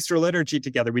 We did Easter liturgy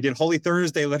together. We did Holy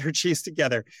Thursday liturgies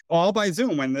together, all by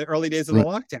Zoom in the early days of the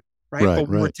lockdown. Right. But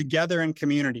we were together in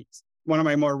communities. One of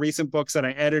my more recent books that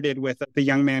I edited with the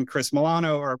young man, Chris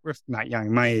Milano, or not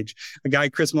young, my age, a guy,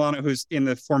 Chris Milano, who's in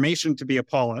the formation to be a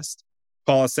Paulist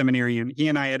seminarian. He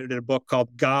and I edited a book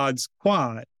called God's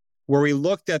Quad, where we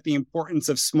looked at the importance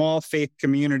of small faith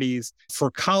communities for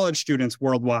college students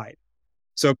worldwide.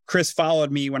 So Chris followed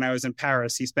me when I was in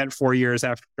Paris. He spent 4 years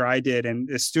after I did in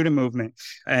the student movement.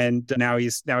 And now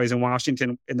he's in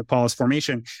Washington in the Paulist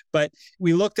formation. But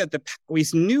we looked at we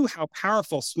knew how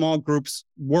powerful small groups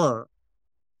were.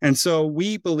 And so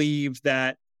we believe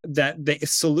that the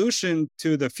solution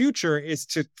to the future is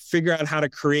to figure out how to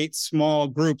create small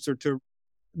groups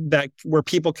where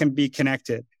people can be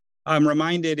connected. I'm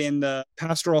reminded in the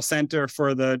Pastoral Center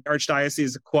for the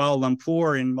Archdiocese of Kuala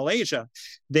Lumpur in Malaysia,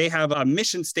 they have a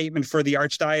mission statement for the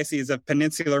Archdiocese of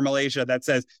Peninsular Malaysia that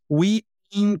says, we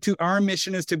our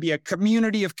mission is to be a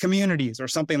community of communities or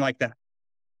something like that.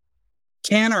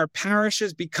 Can our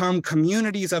parishes become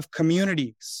communities of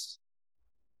communities?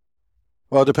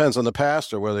 Well, it depends on the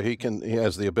pastor whether he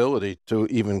has the ability to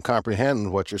even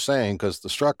comprehend what you're saying, because the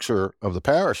structure of the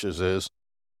parishes is,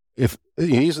 if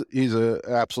he's an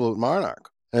absolute monarch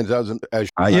and doesn't, as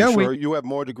I'm sure you have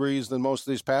more degrees than most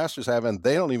of these pastors have, and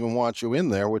they don't even want you in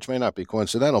there, which may not be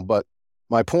coincidental. But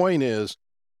my point is,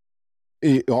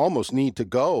 you almost need to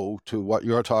go to what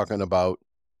you're talking about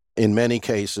in many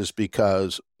cases,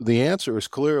 because the answer is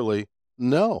clearly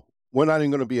no. We're not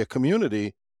even going to be a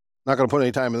community. Not going to put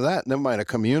any time in that. Never mind a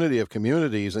community of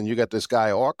communities, and you got this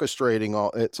guy orchestrating all.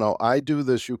 It's no, I do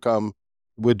this, you come.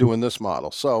 We're doing this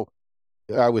model. So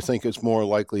I would think it's more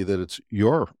likely that it's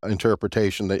your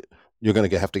interpretation that you're going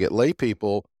to have to get lay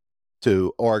people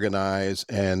to organize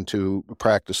and to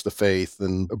practice the faith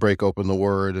and break open the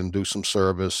word and do some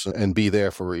service and be there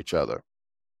for each other.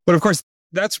 But of course,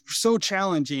 that's so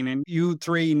challenging. And you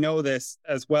three know this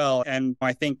as well. And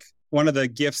I think one of the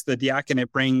gifts the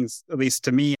diaconate brings, at least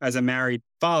to me as a married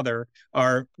father,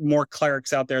 are more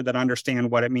clerics out there that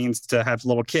understand what it means to have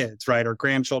little kids, right? Or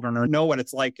grandchildren, or know what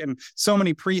it's like. And so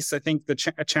many priests, I think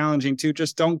challenging too,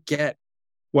 just don't get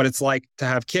what it's like to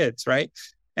have kids, right?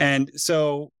 And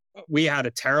so we had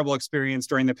a terrible experience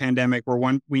during the pandemic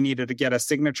where we needed to get a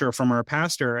signature from our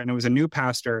pastor, and it was a new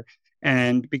pastor.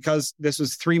 And because this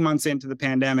was 3 months into the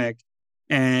pandemic,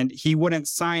 and he wouldn't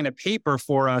sign a paper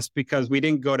for us because we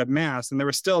didn't go to mass, and there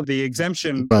was still the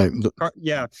exemption. Right. The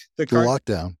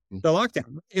lockdown. The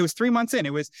lockdown. It was 3 months in.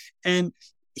 And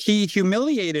he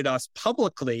humiliated us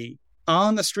publicly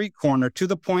on the street corner to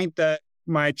the point that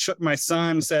my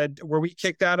son said, "Were we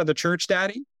kicked out of the church,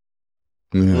 Daddy?"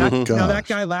 Yeah, now that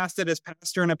guy lasted as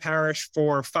pastor in a parish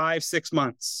for 5-6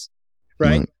 months,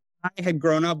 right? I had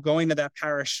grown up going to that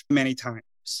parish many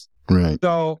times. Right.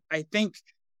 So I think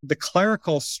the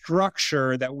clerical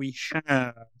structure that we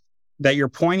have, that you're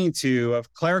pointing to,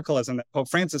 of clericalism, that Pope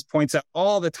Francis points out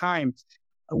all the time,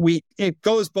 it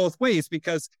goes both ways,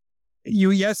 because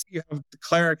you have the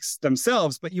clerics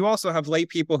themselves, but you also have lay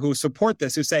people who support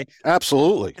this, who say,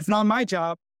 absolutely, it's not my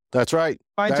job. That's right.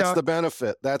 That's job. the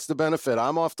benefit. That's the benefit.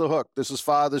 I'm off the hook. This is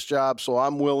Father's job, so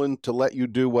I'm willing to let you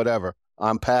do whatever.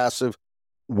 I'm passive.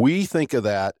 We think of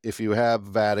that, if you have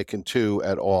Vatican II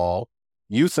at all,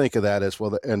 you think of that as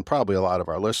well, and probably a lot of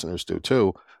our listeners do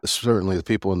too, certainly the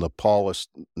people in the Paulist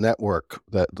network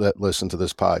that listen to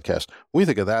this podcast. We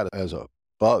think of that as a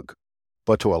bug,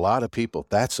 but to a lot of people,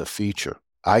 that's a feature.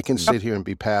 I can sit here and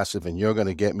be passive, and you're going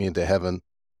to get me into heaven,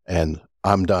 and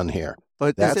I'm done here.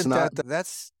 But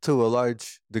that's to a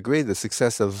large degree the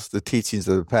success of the teachings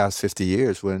of the past 50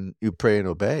 years when you pray and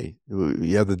obey.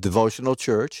 You have the devotional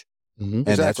church, and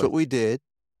that's what we did.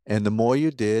 And the more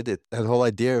you did, that whole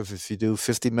idea of if you do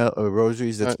 50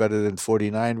 rosaries, that's better than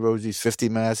 49 rosaries, 50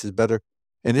 mass is better.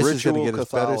 And this is going to get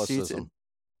us better seats.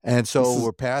 And so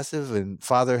we're passive, and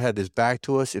Father had his back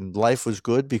to us, and life was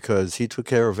good because he took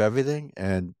care of everything.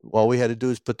 And all we had to do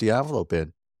is put the envelope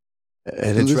in.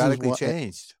 And it's radically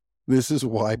changed. This is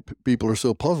why people are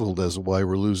so puzzled as to why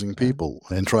we're losing people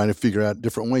and trying to figure out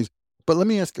different ways. But let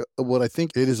me ask what I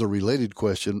think it is a related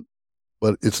question,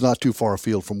 but it's not too far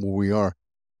afield from where we are.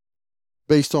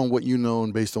 Based on what you know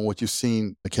and based on what you've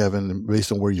seen, Kevin, and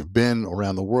based on where you've been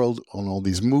around the world on all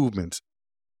these movements,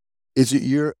 is it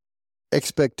your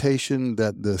expectation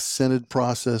that the Synod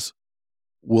process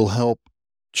will help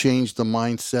change the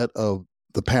mindset of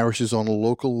the parishes on a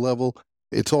local level?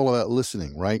 It's all about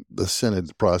listening, right? The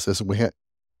Synod process.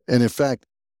 And in fact,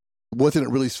 wasn't it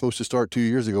really supposed to start 2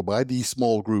 years ago by these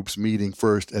small groups meeting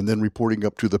first and then reporting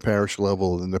up to the parish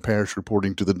level and the parish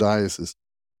reporting to the diocese?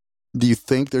 Do you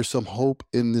think there's some hope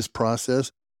in this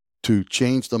process to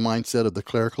change the mindset of the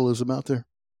clericalism out there?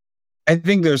 I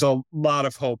think there's a lot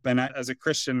of hope. And as a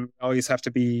Christian, we always have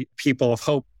to be people of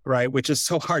hope, right? Which is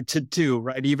so hard to do,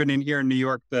 right? Even here in New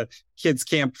York, the kids'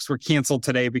 camps were canceled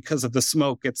today because of the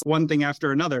smoke. It's one thing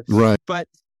after another. Right. But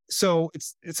so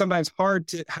it's sometimes hard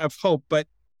to have hope, but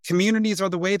communities are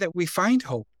the way that we find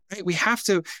hope, right?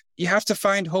 You have to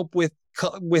find hope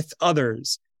with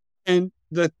others. And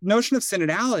the notion of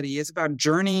synodality is about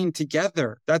journeying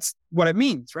together. That's what it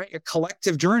means, right? A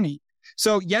collective journey.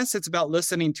 So yes, it's about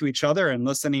listening to each other and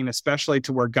listening especially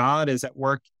to where God is at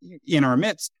work in our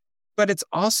midst, but it's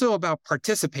also about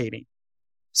participating.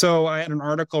 So I had an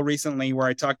article recently where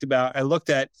I looked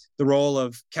at the role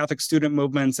of Catholic student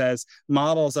movements as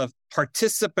models of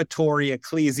participatory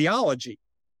ecclesiology.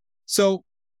 So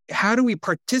how do we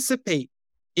participate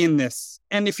in this?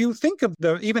 And if you think of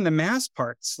even the mass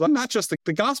parts, not just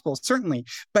the gospel, certainly,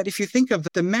 but if you think of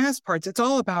the mass parts, it's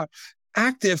all about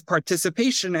active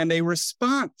participation and a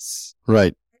response.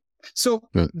 Right. So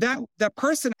that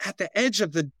person at the edge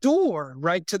of the door,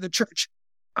 right, to the church,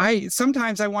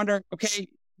 sometimes I wonder, okay,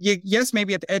 yes,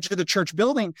 maybe at the edge of the church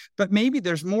building, but maybe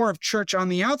there's more of church on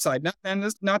the outside. And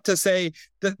it's not to say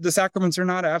that the sacraments are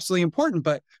not absolutely important,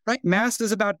 but right, Mass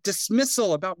is about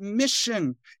dismissal, about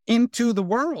mission into the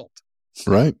world.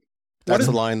 Right. That's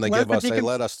the line they give us. They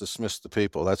let us dismiss the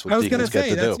people. That's what deacons get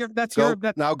to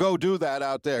do. Now go do that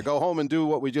out there. Go home and do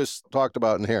what we just talked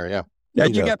about in here. Yeah. Yeah,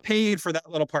 you get paid for that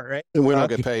little part, right? And we don't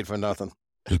get paid for nothing.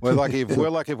 We're lucky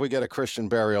if we get a Christian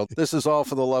burial. This is all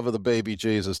for the love of the baby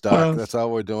Jesus, Doc. That's all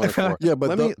we're doing it for. Yeah,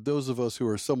 but those of us who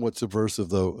are somewhat subversive,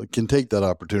 though, can take that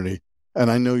opportunity.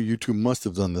 And I know you two must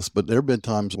have done this, but there have been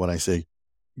times when I say,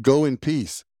 go in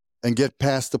peace and get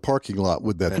past the parking lot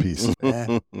with that peace.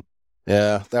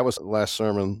 Yeah, that was the last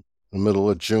sermon in the middle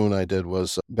of June I did,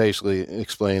 was basically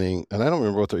explaining, and I don't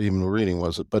remember what the reading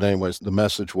was, but anyways, the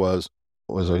message was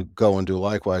a go and do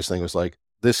likewise thing. It was like,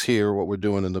 this here, what we're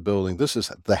doing in the building, this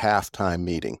is the halftime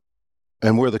meeting,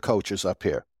 and we're the coaches up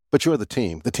here, but you're the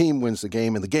team. The team wins the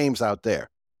game, and the game's out there.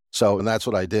 So, and that's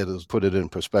what I did, is put it in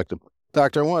perspective.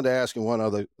 Doctor, I wanted to ask you one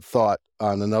other thought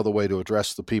on another way to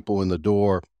address the people in the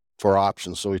door for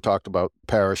options. So we talked about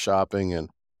parish shopping and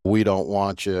we don't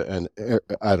want you. And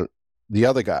the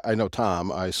other guy, I know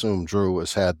Tom, I assume Drew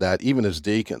has had that, even as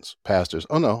deacons, pastors.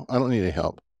 Oh, no, I don't need any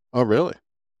help. Oh, really?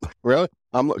 Really?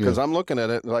 Because I'm looking at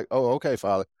it like, oh, okay,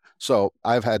 Father. So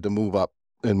I've had to move up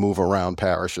and move around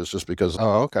parishes just because,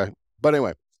 oh, okay. But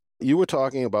anyway, you were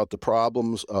talking about the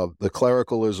problems of the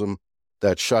clericalism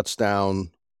that shuts down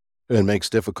and makes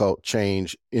difficult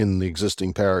change in the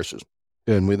existing parishes.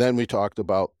 And we talked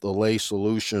about the lay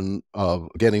solution of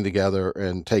getting together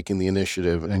and taking the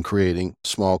initiative and creating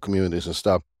small communities and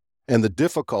stuff, and the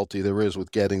difficulty there is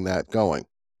with getting that going.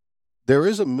 There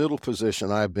is a middle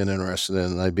position I've been interested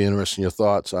in, and I'd be interested in your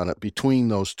thoughts on it. Between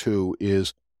those two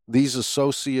is these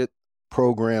associate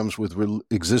programs with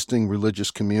existing religious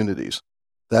communities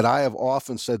that I have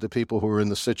often said to people who are in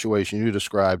the situation you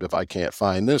described, if I can't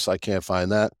find this, I can't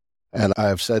find that. And I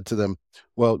have said to them,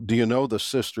 well, do you know the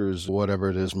sisters, whatever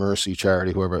it is, Mercy,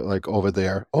 Charity, whoever, like over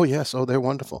there? Oh, yes. Oh, they're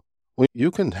wonderful. Well, you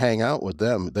can hang out with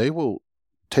them. They will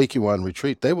take you on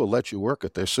retreat. They will let you work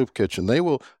at their soup kitchen. They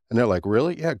will. And they're like,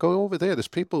 really? Yeah, go over there.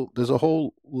 There's a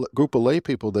whole group of lay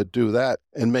people that do that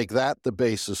and make that the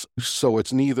basis. So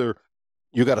it's neither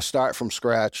you got to start from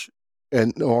scratch,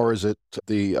 or is it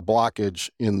the blockage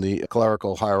in the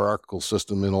clerical hierarchical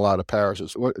system in a lot of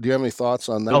parishes? Do you have any thoughts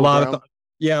on that? A lot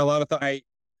of thought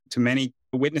to many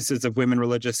witnesses of women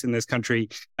religious in this country.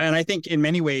 And I think in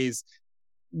many ways,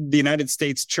 the United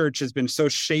States church has been so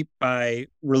shaped by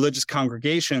religious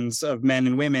congregations of men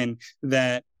and women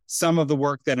that some of the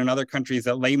work that in other countries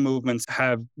that lay movements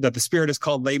have, that the Spirit has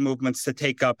called lay movements to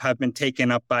take up, have been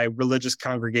taken up by religious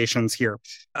congregations here.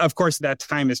 Of course, that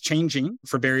time is changing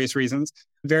for various reasons.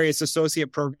 Various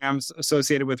associate programs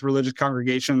associated with religious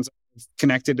congregations,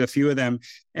 connected to a few of them,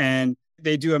 and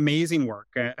they do amazing work.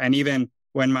 And even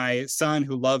when my son,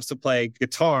 who loves to play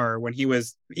guitar, when he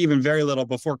was even very little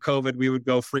before COVID, we would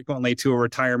go frequently to a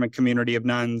retirement community of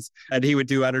nuns, and he would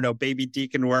do, baby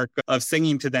deacon work of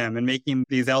singing to them and making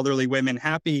these elderly women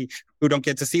happy who don't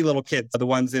get to see little kids, the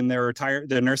ones in their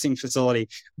nursing facility.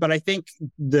 But I think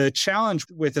the challenge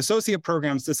with associate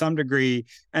programs to some degree,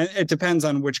 and it depends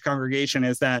on which congregation,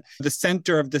 is that the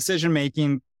center of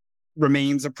decision-making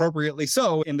remains appropriately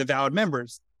so in the vowed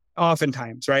members.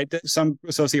 Oftentimes, right? Some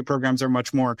associate programs are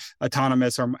much more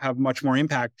autonomous or have much more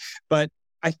impact. But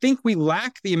I think we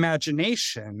lack the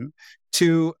imagination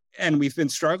to, and we've been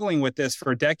struggling with this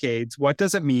for decades, what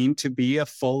does it mean to be a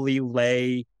fully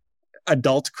lay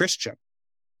adult Christian?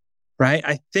 Right?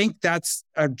 I think that's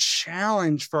a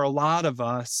challenge for a lot of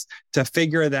us to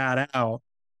figure that out.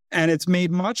 And it's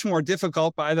made much more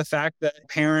difficult by the fact that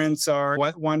parents are,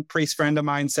 what one priest friend of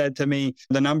mine said to me,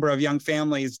 the number of young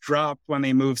families dropped when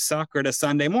they moved soccer to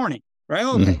Sunday morning, right?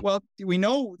 Okay, well, we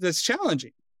know that's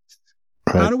challenging.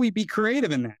 Right. How do we be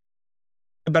creative in that?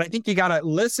 But I think you got to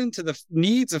listen to the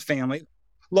needs of family.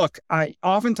 Look,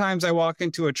 oftentimes I walk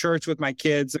into a church with my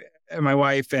kids and my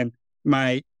wife, and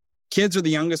my kids are the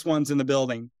youngest ones in the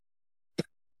building,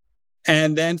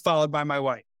 and then followed by my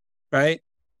wife, right?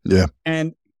 Yeah.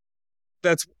 And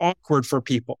that's awkward for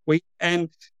people. And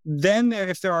then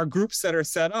if there are groups that are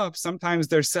set up, sometimes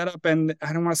they're set up, and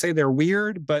I don't want to say they're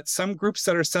weird, but some groups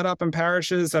that are set up in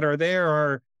parishes that are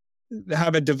there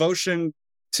have a devotion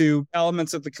to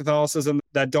elements of the Catholicism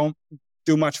that don't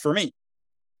do much for me,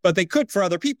 but they could for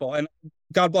other people, and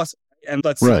God bless it. And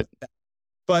let's right.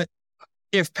 But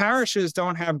if parishes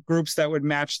don't have groups that would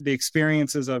match the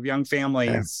experiences of young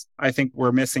families, I think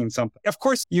we're missing something. Of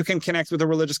course, you can connect with a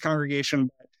religious congregation,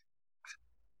 but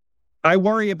I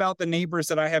worry about the neighbors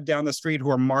that I have down the street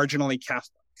who are marginally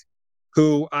Catholic,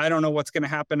 who I don't know what's going to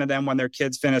happen to them when their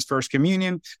kids finish First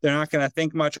Communion. They're not going to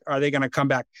think much. Are they going to come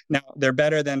back? Now, they're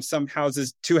better than some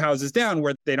houses, 2 houses down,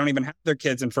 where they don't even have their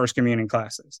kids in First Communion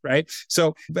classes, right?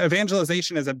 So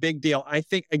evangelization is a big deal. I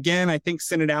think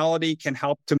synodality can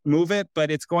help to move it, but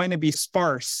it's going to be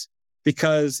sparse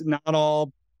because not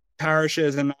all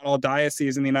parishes and not all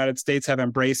dioceses in the United States have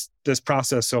embraced this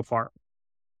process so far.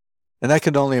 And I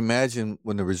can only imagine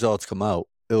when the results come out,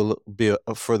 it'll be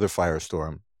a further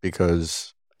firestorm,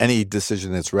 because any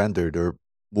decision that's rendered or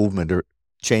movement or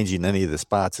changing any of the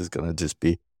spots is going to just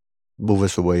be move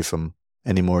us away from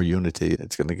any more unity.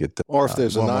 It's going to get or if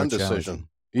there's a non-decision,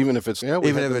 even if it's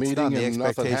even if it's done, and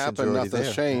nothing happened,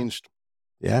 nothing's changed.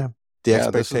 Yeah, the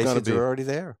expectations are already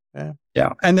there.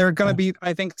 Yeah, and there are going to be,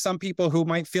 I think, some people who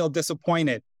might feel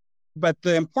disappointed, but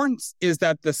the importance is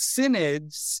that the synod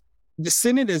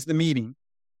is the meeting,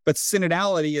 but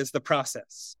synodality is the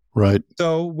process. Right.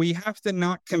 So we have to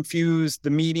not confuse the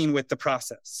meeting with the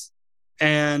process.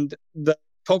 And the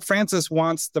Pope Francis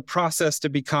wants the process to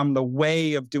become the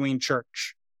way of doing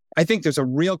church. I think there's a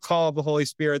real call of the Holy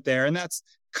Spirit there, and that's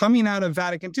coming out of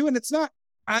Vatican II. And it's not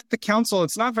at the council,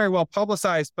 it's not very well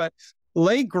publicized, but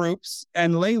lay groups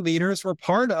and lay leaders were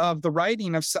part of the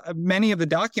writing of many of the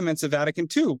documents of Vatican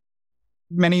II.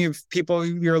 Many of people,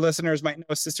 your listeners might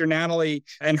know Sister Natalie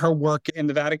and her work in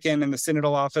the Vatican and the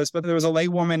Synodal Office, but there was a lay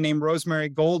woman named Rosemary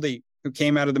Goldie who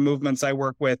came out of the movements I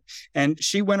work with. And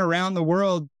she went around the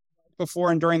world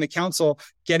before and during the council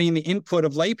getting the input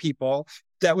of lay people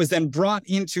that was then brought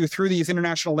through these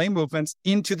international lay movements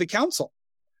into the council,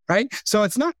 right? So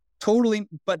it's not totally,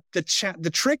 but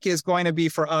the trick is going to be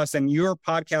for us, and your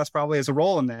podcast probably has a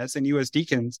role in this, and you as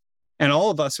deacons, and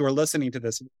all of us who are listening to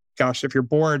this. Gosh, if you're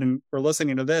bored and we're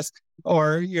listening to this,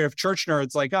 or you have church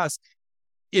nerds like us,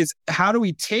 is how do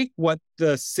we take what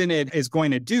the synod is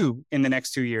going to do in the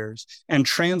next 2 years and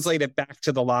translate it back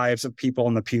to the lives of people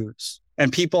in the pews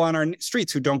and people on our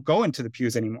streets who don't go into the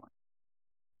pews anymore?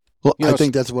 Well, I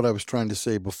think that's what I was trying to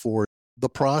say before. The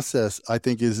process, I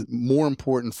think, is more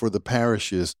important for the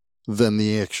parishes than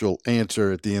the actual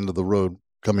answer at the end of the road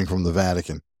coming from the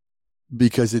Vatican,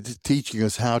 because it's teaching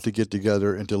us how to get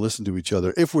together and to listen to each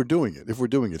other if we're doing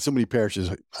it. So many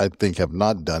parishes, I think, have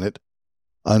not done it,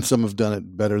 and some have done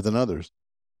it better than others.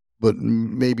 But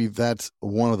maybe that's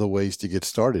one of the ways to get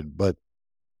started. But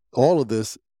all of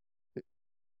this,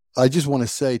 I just want to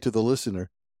say to the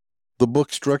listener, the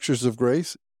book Structures of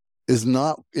Grace is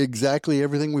not exactly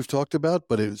everything we've talked about,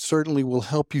 but it certainly will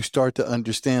help you start to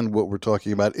understand what we're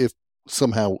talking about if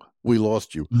somehow we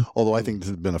lost you. Although I think this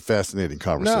has been a fascinating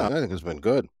conversation. No, I think it's been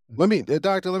good.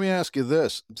 Doctor, let me ask you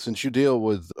this. Since you deal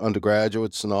with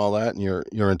undergraduates and all that, and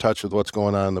you're in touch with what's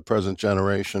going on in the present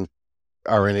generation,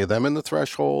 are any of them in the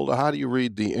threshold? How do you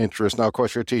read the interest? Now, of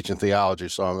course, you're teaching theology,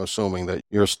 so I'm assuming that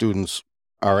your students,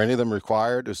 are any of them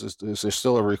required? Is there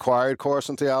still a required course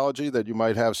in theology that you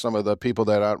might have some of the people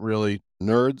that aren't really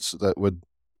nerds that would?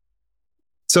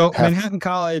 So Manhattan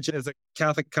College is a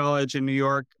Catholic college in New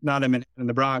York, not in Manhattan, in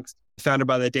the Bronx, founded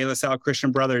by the De La Salle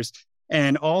Christian Brothers.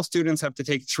 And all students have to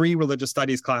take 3 religious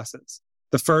studies classes.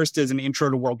 The first is an intro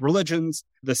to world religions.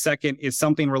 The second is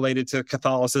something related to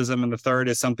Catholicism. And the third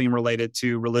is something related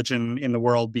to religion in the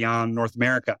world beyond North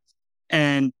America.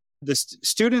 And the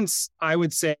students, I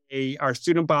would say, our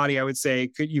student body, I would say,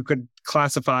 you could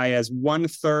classify as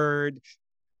 1/3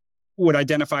 would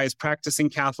identify as practicing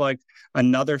Catholic,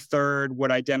 another third would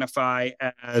identify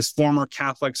as former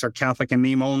Catholics or Catholic in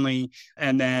name only,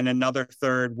 and then another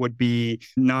third would be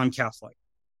non-Catholic.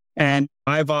 And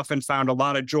I've often found a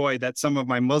lot of joy that some of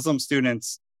my Muslim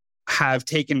students have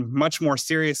taken much more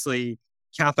seriously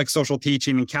Catholic social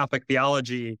teaching and Catholic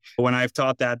theology when I've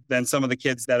taught that than some of the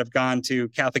kids that have gone to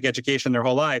Catholic education their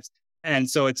whole lives. And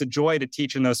so it's a joy to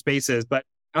teach in those spaces. But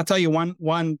I'll tell you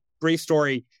one brief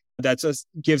story that just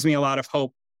gives me a lot of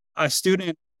hope. A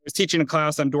student was teaching a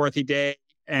class on Dorothy Day,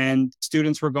 and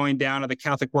students were going down to the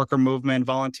Catholic worker movement,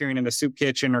 volunteering in the soup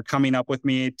kitchen or coming up with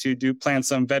me to plant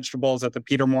some vegetables at the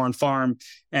Peter Moran farm.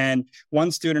 And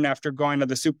one student, after going to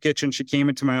the soup kitchen, she came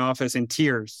into my office in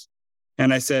tears.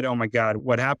 And I said, "Oh my God,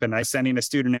 what happened?" I was sending a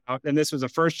student out, and this was a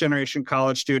first-generation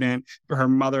college student, her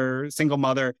mother, single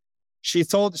mother. She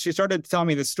started to tell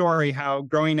me the story how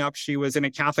growing up, she was in a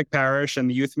Catholic parish and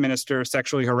the youth minister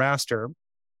sexually harassed her.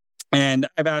 And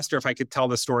I've asked her if I could tell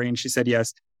the story, and she said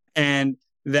yes. And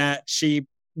that she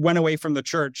went away from the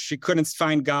church. She couldn't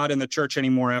find God in the church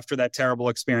anymore after that terrible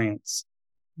experience.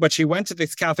 but she went to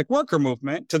this Catholic worker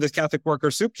movement, to this Catholic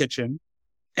worker soup kitchen,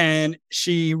 and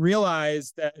she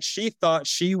realized that she thought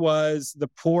she was the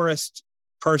poorest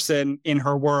person in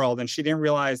her world. And she didn't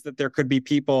realize that there could be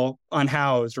people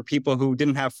unhoused or people who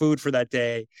didn't have food for that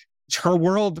day. Her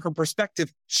world, her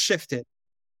perspective shifted.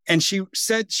 And she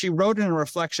said, she wrote in a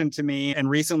reflection to me, and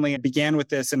recently it began with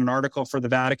this in an article for the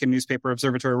Vatican newspaper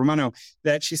Observatory Romano,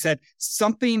 that she said,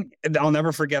 something, I'll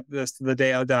never forget this to the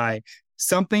day I die,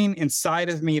 something inside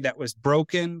of me that was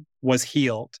broken was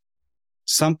healed.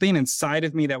 Something inside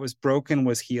of me that was broken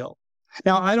was healed.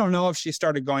 Now, I don't know if she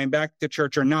started going back to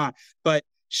church or not, but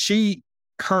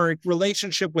her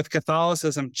relationship with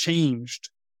Catholicism changed,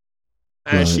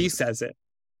 as she says it,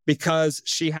 because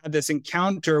she had this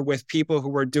encounter with people who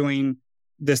were doing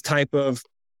this type of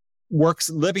works,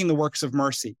 living the works of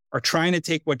mercy, or trying to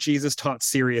take what Jesus taught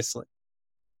seriously.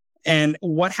 And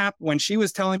what happened when she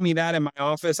was telling me that in my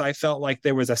office, I felt like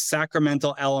there was a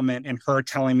sacramental element in her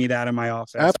telling me that in my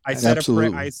office. I said a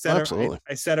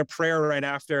prayer right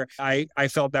after. I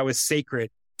felt that was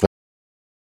sacred.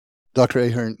 Dr.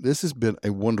 Ahern, this has been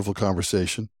a wonderful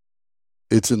conversation.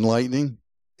 It's enlightening.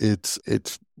 It's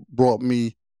brought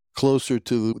me closer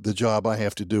to the job I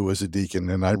have to do as a deacon,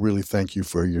 and I really thank you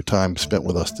for your time spent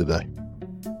with us today.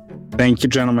 Thank you,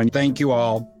 gentlemen. Thank you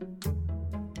all.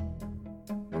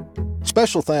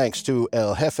 Special thanks to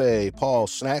El Jefe Paul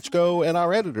Snatchko and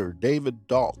our editor, David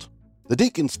Dalt. The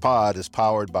Deacons Pod is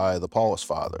powered by the Paulist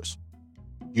Fathers.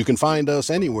 You can find us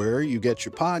anywhere you get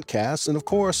your podcasts, and of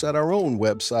course at our own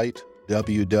website,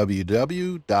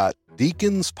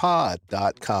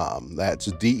 www.deaconspod.com. That's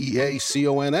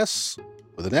DEACONS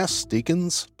with an S,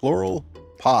 deacons, plural,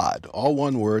 pod, all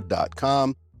one word,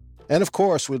 .com. And of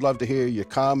course, we'd love to hear your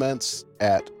comments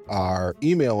at our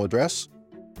email address,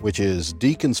 which is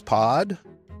deaconspod,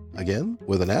 again,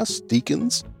 with an S,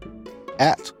 deacons,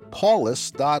 at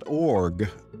paulist.org.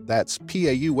 That's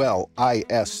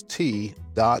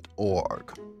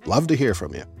PAULIST.org. Love to hear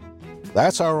from you.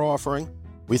 That's our offering.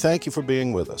 We thank you for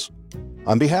being with us.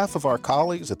 On behalf of our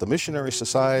colleagues at the Missionary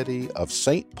Society of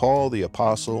St. Paul the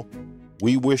Apostle,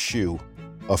 we wish you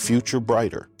a future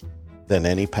brighter than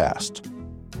any past.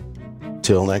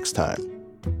 Till next time.